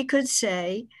 We could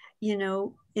say,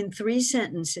 in 3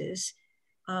 sentences,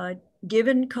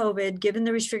 given COVID, given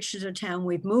the restrictions of town,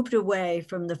 we've moved away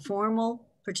from the formal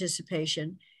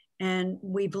participation and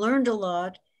we've learned a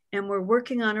lot and we're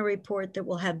working on a report that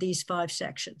will have these 5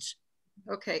 sections.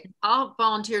 Okay, I'll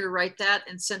volunteer to write that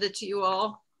and send it to you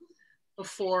all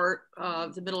before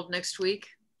the middle of next week.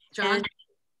 John?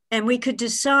 And we could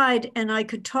decide, and I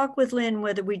could talk with Lynn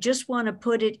whether we just want to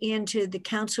put it into the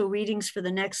council readings for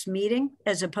the next meeting,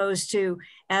 as opposed to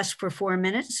ask for 4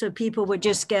 minutes. So people would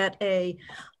just get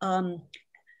an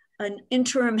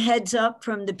interim heads up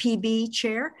from the PB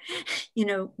chair,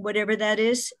 whatever that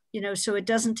is, so it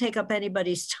doesn't take up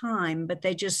anybody's time, but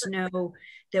they just know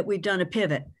that we've done a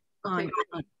pivot. Okay.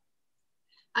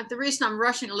 The reason I'm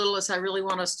rushing a little is I really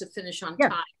want us to finish on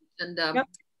time. And yep.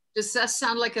 Does that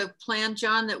sound like a plan,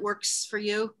 John, that works for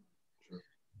you?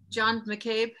 John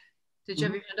McCabe, did you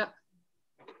have your hand up?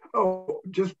 Oh,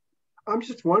 I'm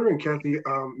just wondering, Kathy,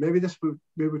 maybe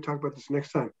we'll talk about this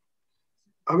next time.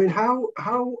 I mean, how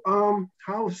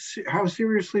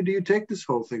seriously do you take this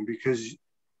whole thing? Because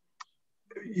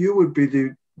you would be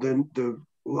the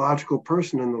logical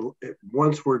person,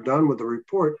 once we're done with the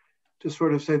report, to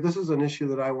sort of say, this is an issue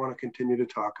that I want to continue to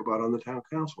talk about on the town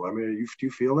council. I mean, do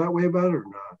you feel that way about it or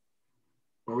not?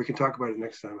 Or we can talk about it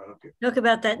next time. I don't care. Talk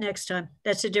about that next time.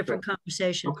 That's a different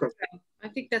conversation. Okay. I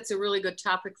think that's a really good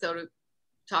topic, though, to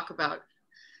talk about.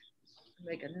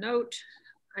 Make a note.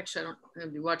 Actually, I'm going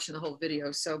to be watching the whole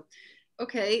video. So,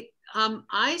 okay.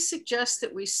 I suggest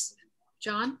that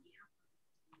John?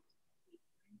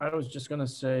 I was just going to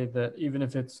say that even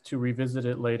if it's to revisit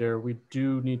it later, we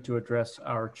do need to address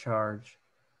our charge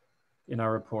in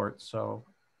our report. So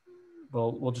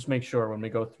we'll just make sure when we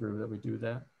go through that we do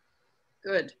that.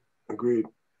 Good. Agreed.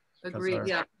 Agreed.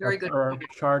 Yeah, very good. Our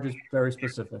charge is very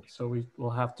specific, so we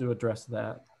will have to address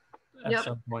that at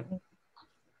some point.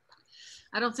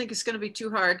 I don't think it's going to be too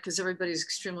hard because everybody's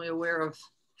extremely aware of.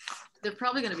 They're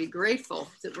probably going to be grateful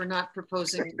that we're not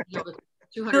proposing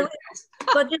 200.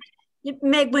 But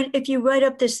Meg, if you write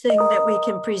up this thing that we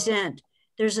can present,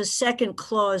 there's a second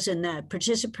clause in that,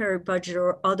 participatory budget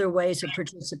or other ways of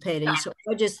participating. So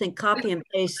I just think copy and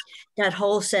paste that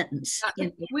whole sentence.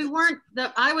 We weren't,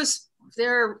 I was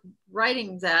there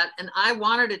writing that, and I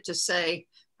wanted it to say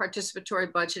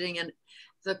participatory budgeting, and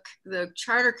the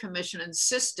Charter Commission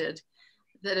insisted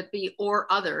that it be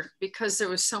or other because there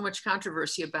was so much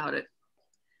controversy about it.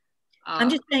 I'm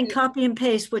just saying copy and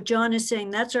paste what John is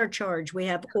saying. That's our charge. We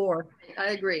have or.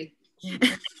 I agree.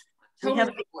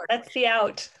 That's the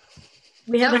out.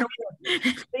 We have an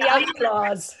the out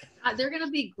clause. They're going to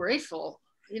be grateful,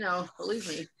 believe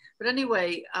me. But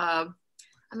anyway, I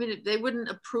mean, they wouldn't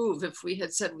approve if we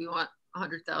had said we want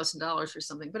 $100,000 or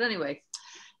something. But anyway,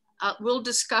 we'll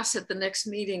discuss at the next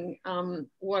meeting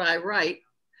what I write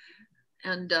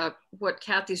and what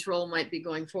Kathy's role might be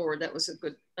going forward. That was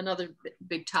another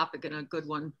big topic and a good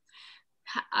one.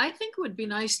 I think it would be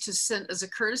nice to send, as a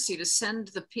courtesy, to send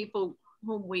the people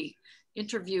whom we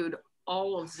interviewed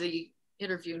all of the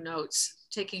interview notes,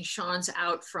 taking Sean's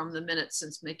out from the minutes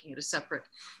and making it a separate.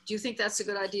 Do you think that's a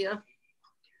good idea?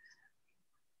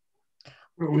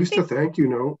 Well, at least a thank you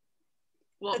note.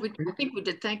 Well, I think we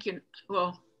did thank you.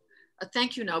 Well, a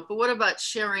thank you note, but what about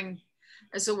sharing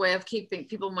as a way of keeping,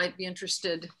 people might be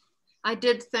interested. I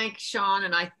did thank Sean,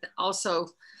 and I also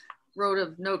wrote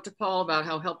a note to Paul about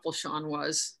how helpful Sean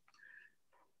was,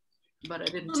 but I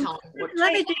didn't tell him what.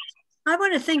 I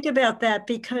want to think about that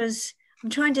because I'm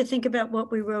trying to think about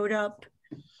what we wrote up.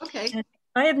 Okay. And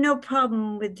I have no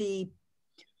problem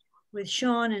with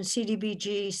Sean and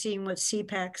CDBG seeing what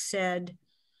CPAC said.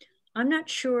 I'm not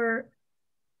sure.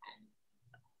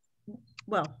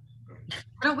 Well,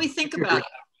 why don't we think about it?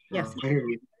 Yes.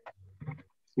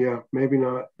 Yeah, maybe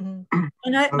not.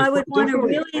 And I would want to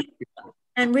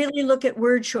really look at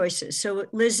word choices. So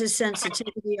Liz's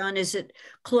sensitivity on, is it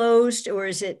closed or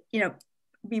is it,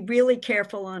 be really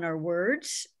careful on our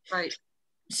words. Right.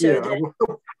 So yeah, that,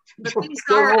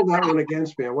 don't hold that one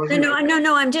against me.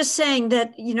 No, I'm just saying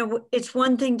that, it's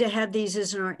one thing to have these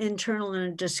as our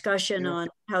internal discussion on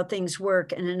how things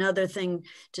work, and another thing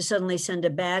to suddenly send a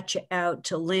batch out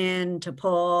to Lynn, to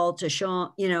Paul, to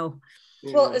Sean,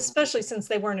 Well, especially since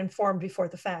they weren't informed before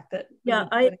the fact that.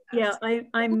 I'm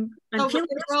No, feeling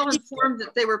we're all informed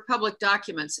that they were public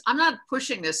documents. I'm not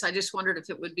pushing this. I just wondered if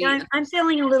it would be. I'm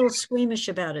feeling a little squeamish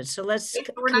about it. So we're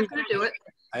not going to do it.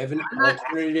 I have an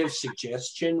alternative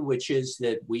suggestion, which is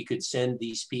that we could send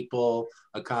these people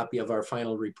a copy of our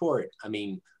final report. I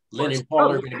mean, Lynn and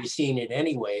Paul are going to be seeing it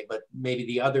anyway, but maybe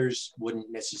the others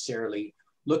wouldn't necessarily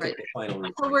look at the final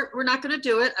report. Well, we're not going to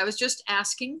do it. I was just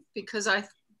asking because I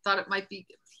thought it might be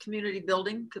community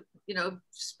building,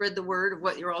 spread the word of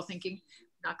what you're all thinking.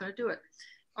 Not going to do it.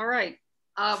 All right.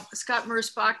 Scott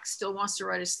Mersbach still wants to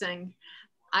write his thing.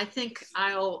 I think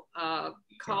I'll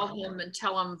call him and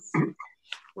tell him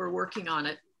we're working on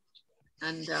it.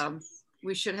 And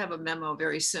we should have a memo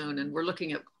very soon. And we're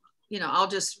looking at, I'll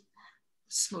just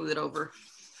smooth it over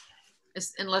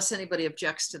unless anybody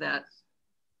objects to that.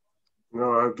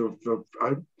 No,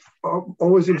 I'm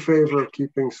always in favor of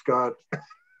keeping Scott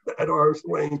at arm's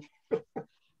length.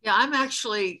 Yeah,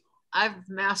 I've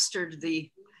mastered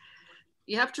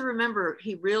you have to remember,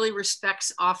 he really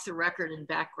respects off the record and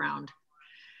background.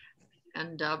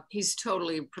 And he's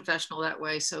totally professional that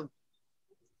way. So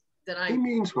he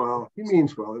means well.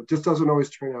 It just doesn't always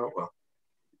turn out well.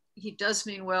 He does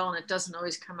mean well, and it doesn't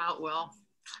always come out well.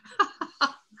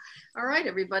 All right,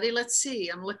 everybody, let's see.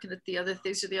 I'm looking at the other,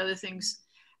 these are the other things.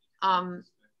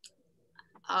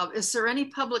 Is there any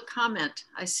public comment?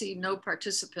 I see no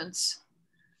participants.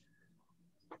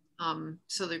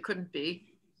 So there couldn't be.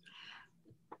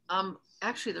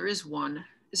 Actually, there is one.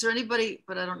 Is there anybody,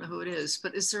 but I don't know who it is,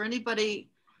 but is there anybody,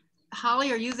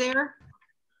 Holly, are you there?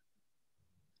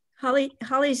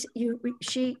 Holly's,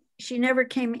 she never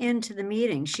came into the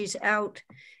meeting. She's out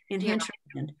in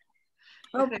Hinterland.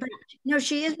 Oh, Okay. but no,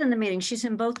 she is in the meeting. She's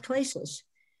in both places.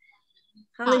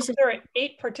 There are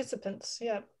 8 participants,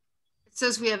 yeah. It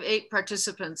says we have 8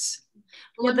 participants.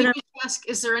 Well, Yeah, let me just ask,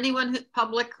 is there anyone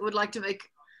public who would like to make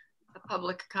a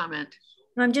public comment?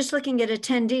 I'm just looking at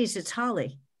attendees. It's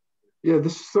Holly. Yeah,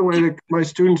 this is the way that my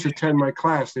students attend my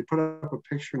class. They put up a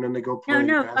picture and then they go play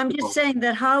basketball. I'm just saying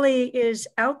that Holly is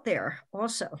out there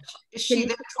also. Is she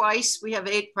there twice? We have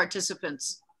 8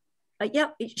 participants.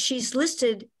 Yep, she's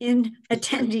listed in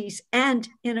attendees and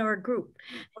in our group.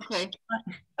 Okay.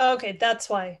 Okay, that's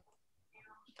why.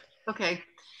 Okay.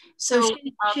 So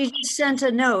she just sent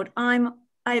a note. I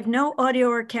have no audio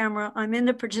or camera. I'm in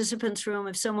the participants room.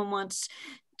 If someone wants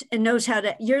and knows how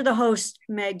to, you're the host,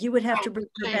 Meg, you would have to bring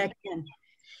her back in.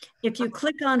 If you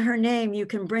click on her name, you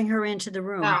can bring her into the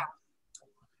room. Wow.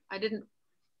 I didn't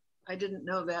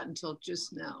know that until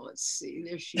just now. Let's see,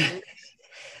 there she is.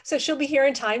 So she'll be here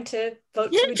in time to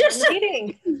vote to adjourn the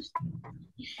meeting.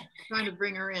 Trying to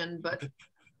bring her in, but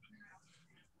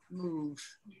move.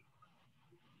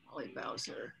 Holly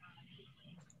Bowser.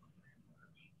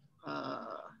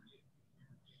 Well,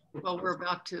 we're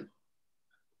about to,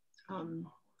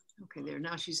 okay, there,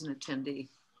 now she's an attendee.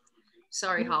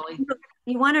 Sorry, Holly.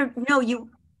 You want her, no, you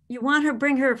want her,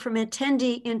 bring her from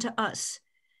attendee into us.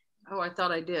 Oh, I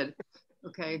thought I did.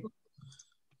 Okay.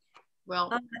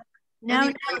 Well, now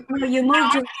anyway.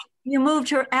 you moved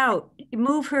her out. You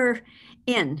move her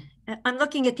in. I'm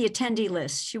looking at the attendee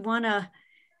list. You want to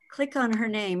click on her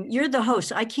name. You're the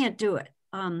host. I can't do it.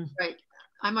 Right.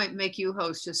 I might make you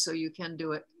host just so you can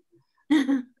do it.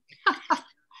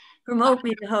 Promote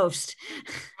me to host.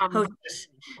 Hostess.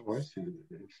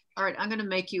 All right, I'm going to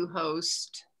make you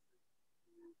host.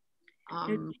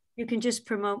 You can just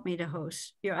promote me to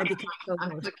host. Yeah, I become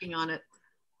co-host. I'm clicking on it.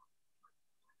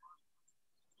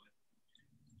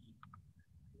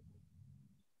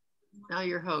 Now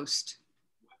you're host.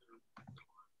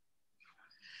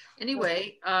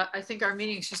 Anyway, I think our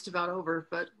meeting's just about over,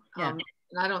 but and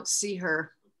I don't see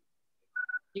her.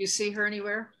 Do you see her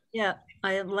anywhere? Yeah,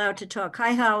 I am allowed to talk.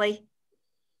 Hi, Holly.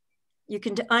 You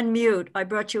can unmute. I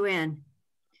brought you in.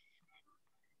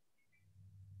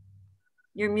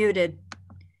 You're muted.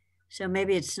 So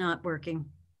maybe it's not working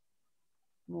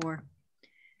more.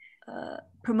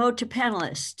 Promote to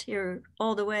panelist here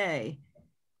all the way.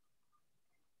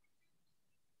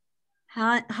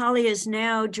 Holly is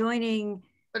now joining,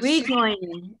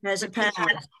 rejoining as a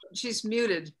panelist. She's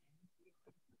muted.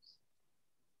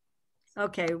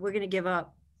 Okay, we're gonna give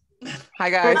up. Hi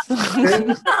guys.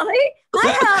 Holly. Hi,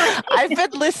 Holly. I've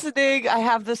been listening. I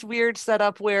have this weird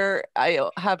setup where I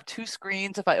have 2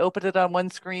 screens. If I open it on one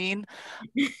screen,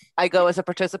 I go as a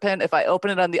participant. If I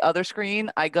open it on the other screen,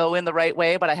 I go in the right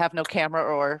way, but I have no camera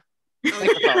or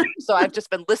microphone. So I've just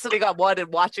been listening on one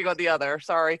and watching on the other.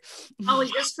 Sorry.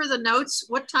 Holly, just for the notes,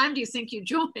 what time do you think you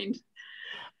joined?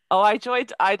 Oh, I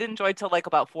didn't join till like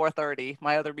about 4:30.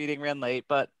 My other meeting ran late,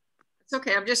 but it's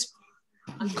okay. I'm doing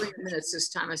minutes this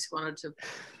time. I just wanted to.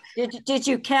 Did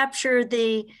you capture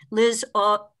the Liz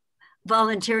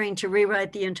volunteering to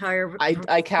rewrite the entire?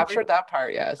 I captured that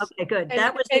part. Yes. Okay, good.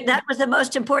 That was the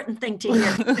most important thing to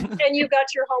hear. And you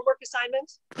got your homework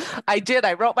assignment? I did.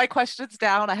 I wrote my questions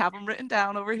down. I have them written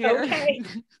down over here. Okay.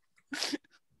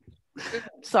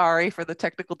 Sorry for the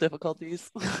technical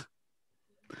difficulties.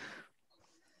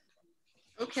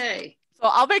 Okay. So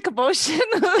I'll make a motion.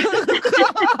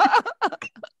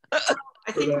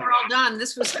 I think we're all done.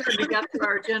 This was good. We got through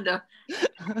our agenda.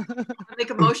 I'll make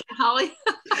a motion, Holly.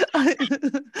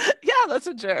 Yeah, let's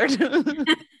adjourn.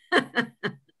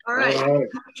 All right. All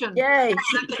Yay.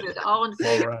 Seconded. All in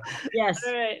favor. right. Yes.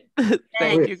 All right.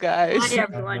 Thank you guys. Bye,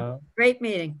 everyone. Great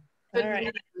meeting. Good All right.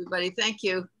 meeting, everybody. Thank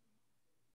you.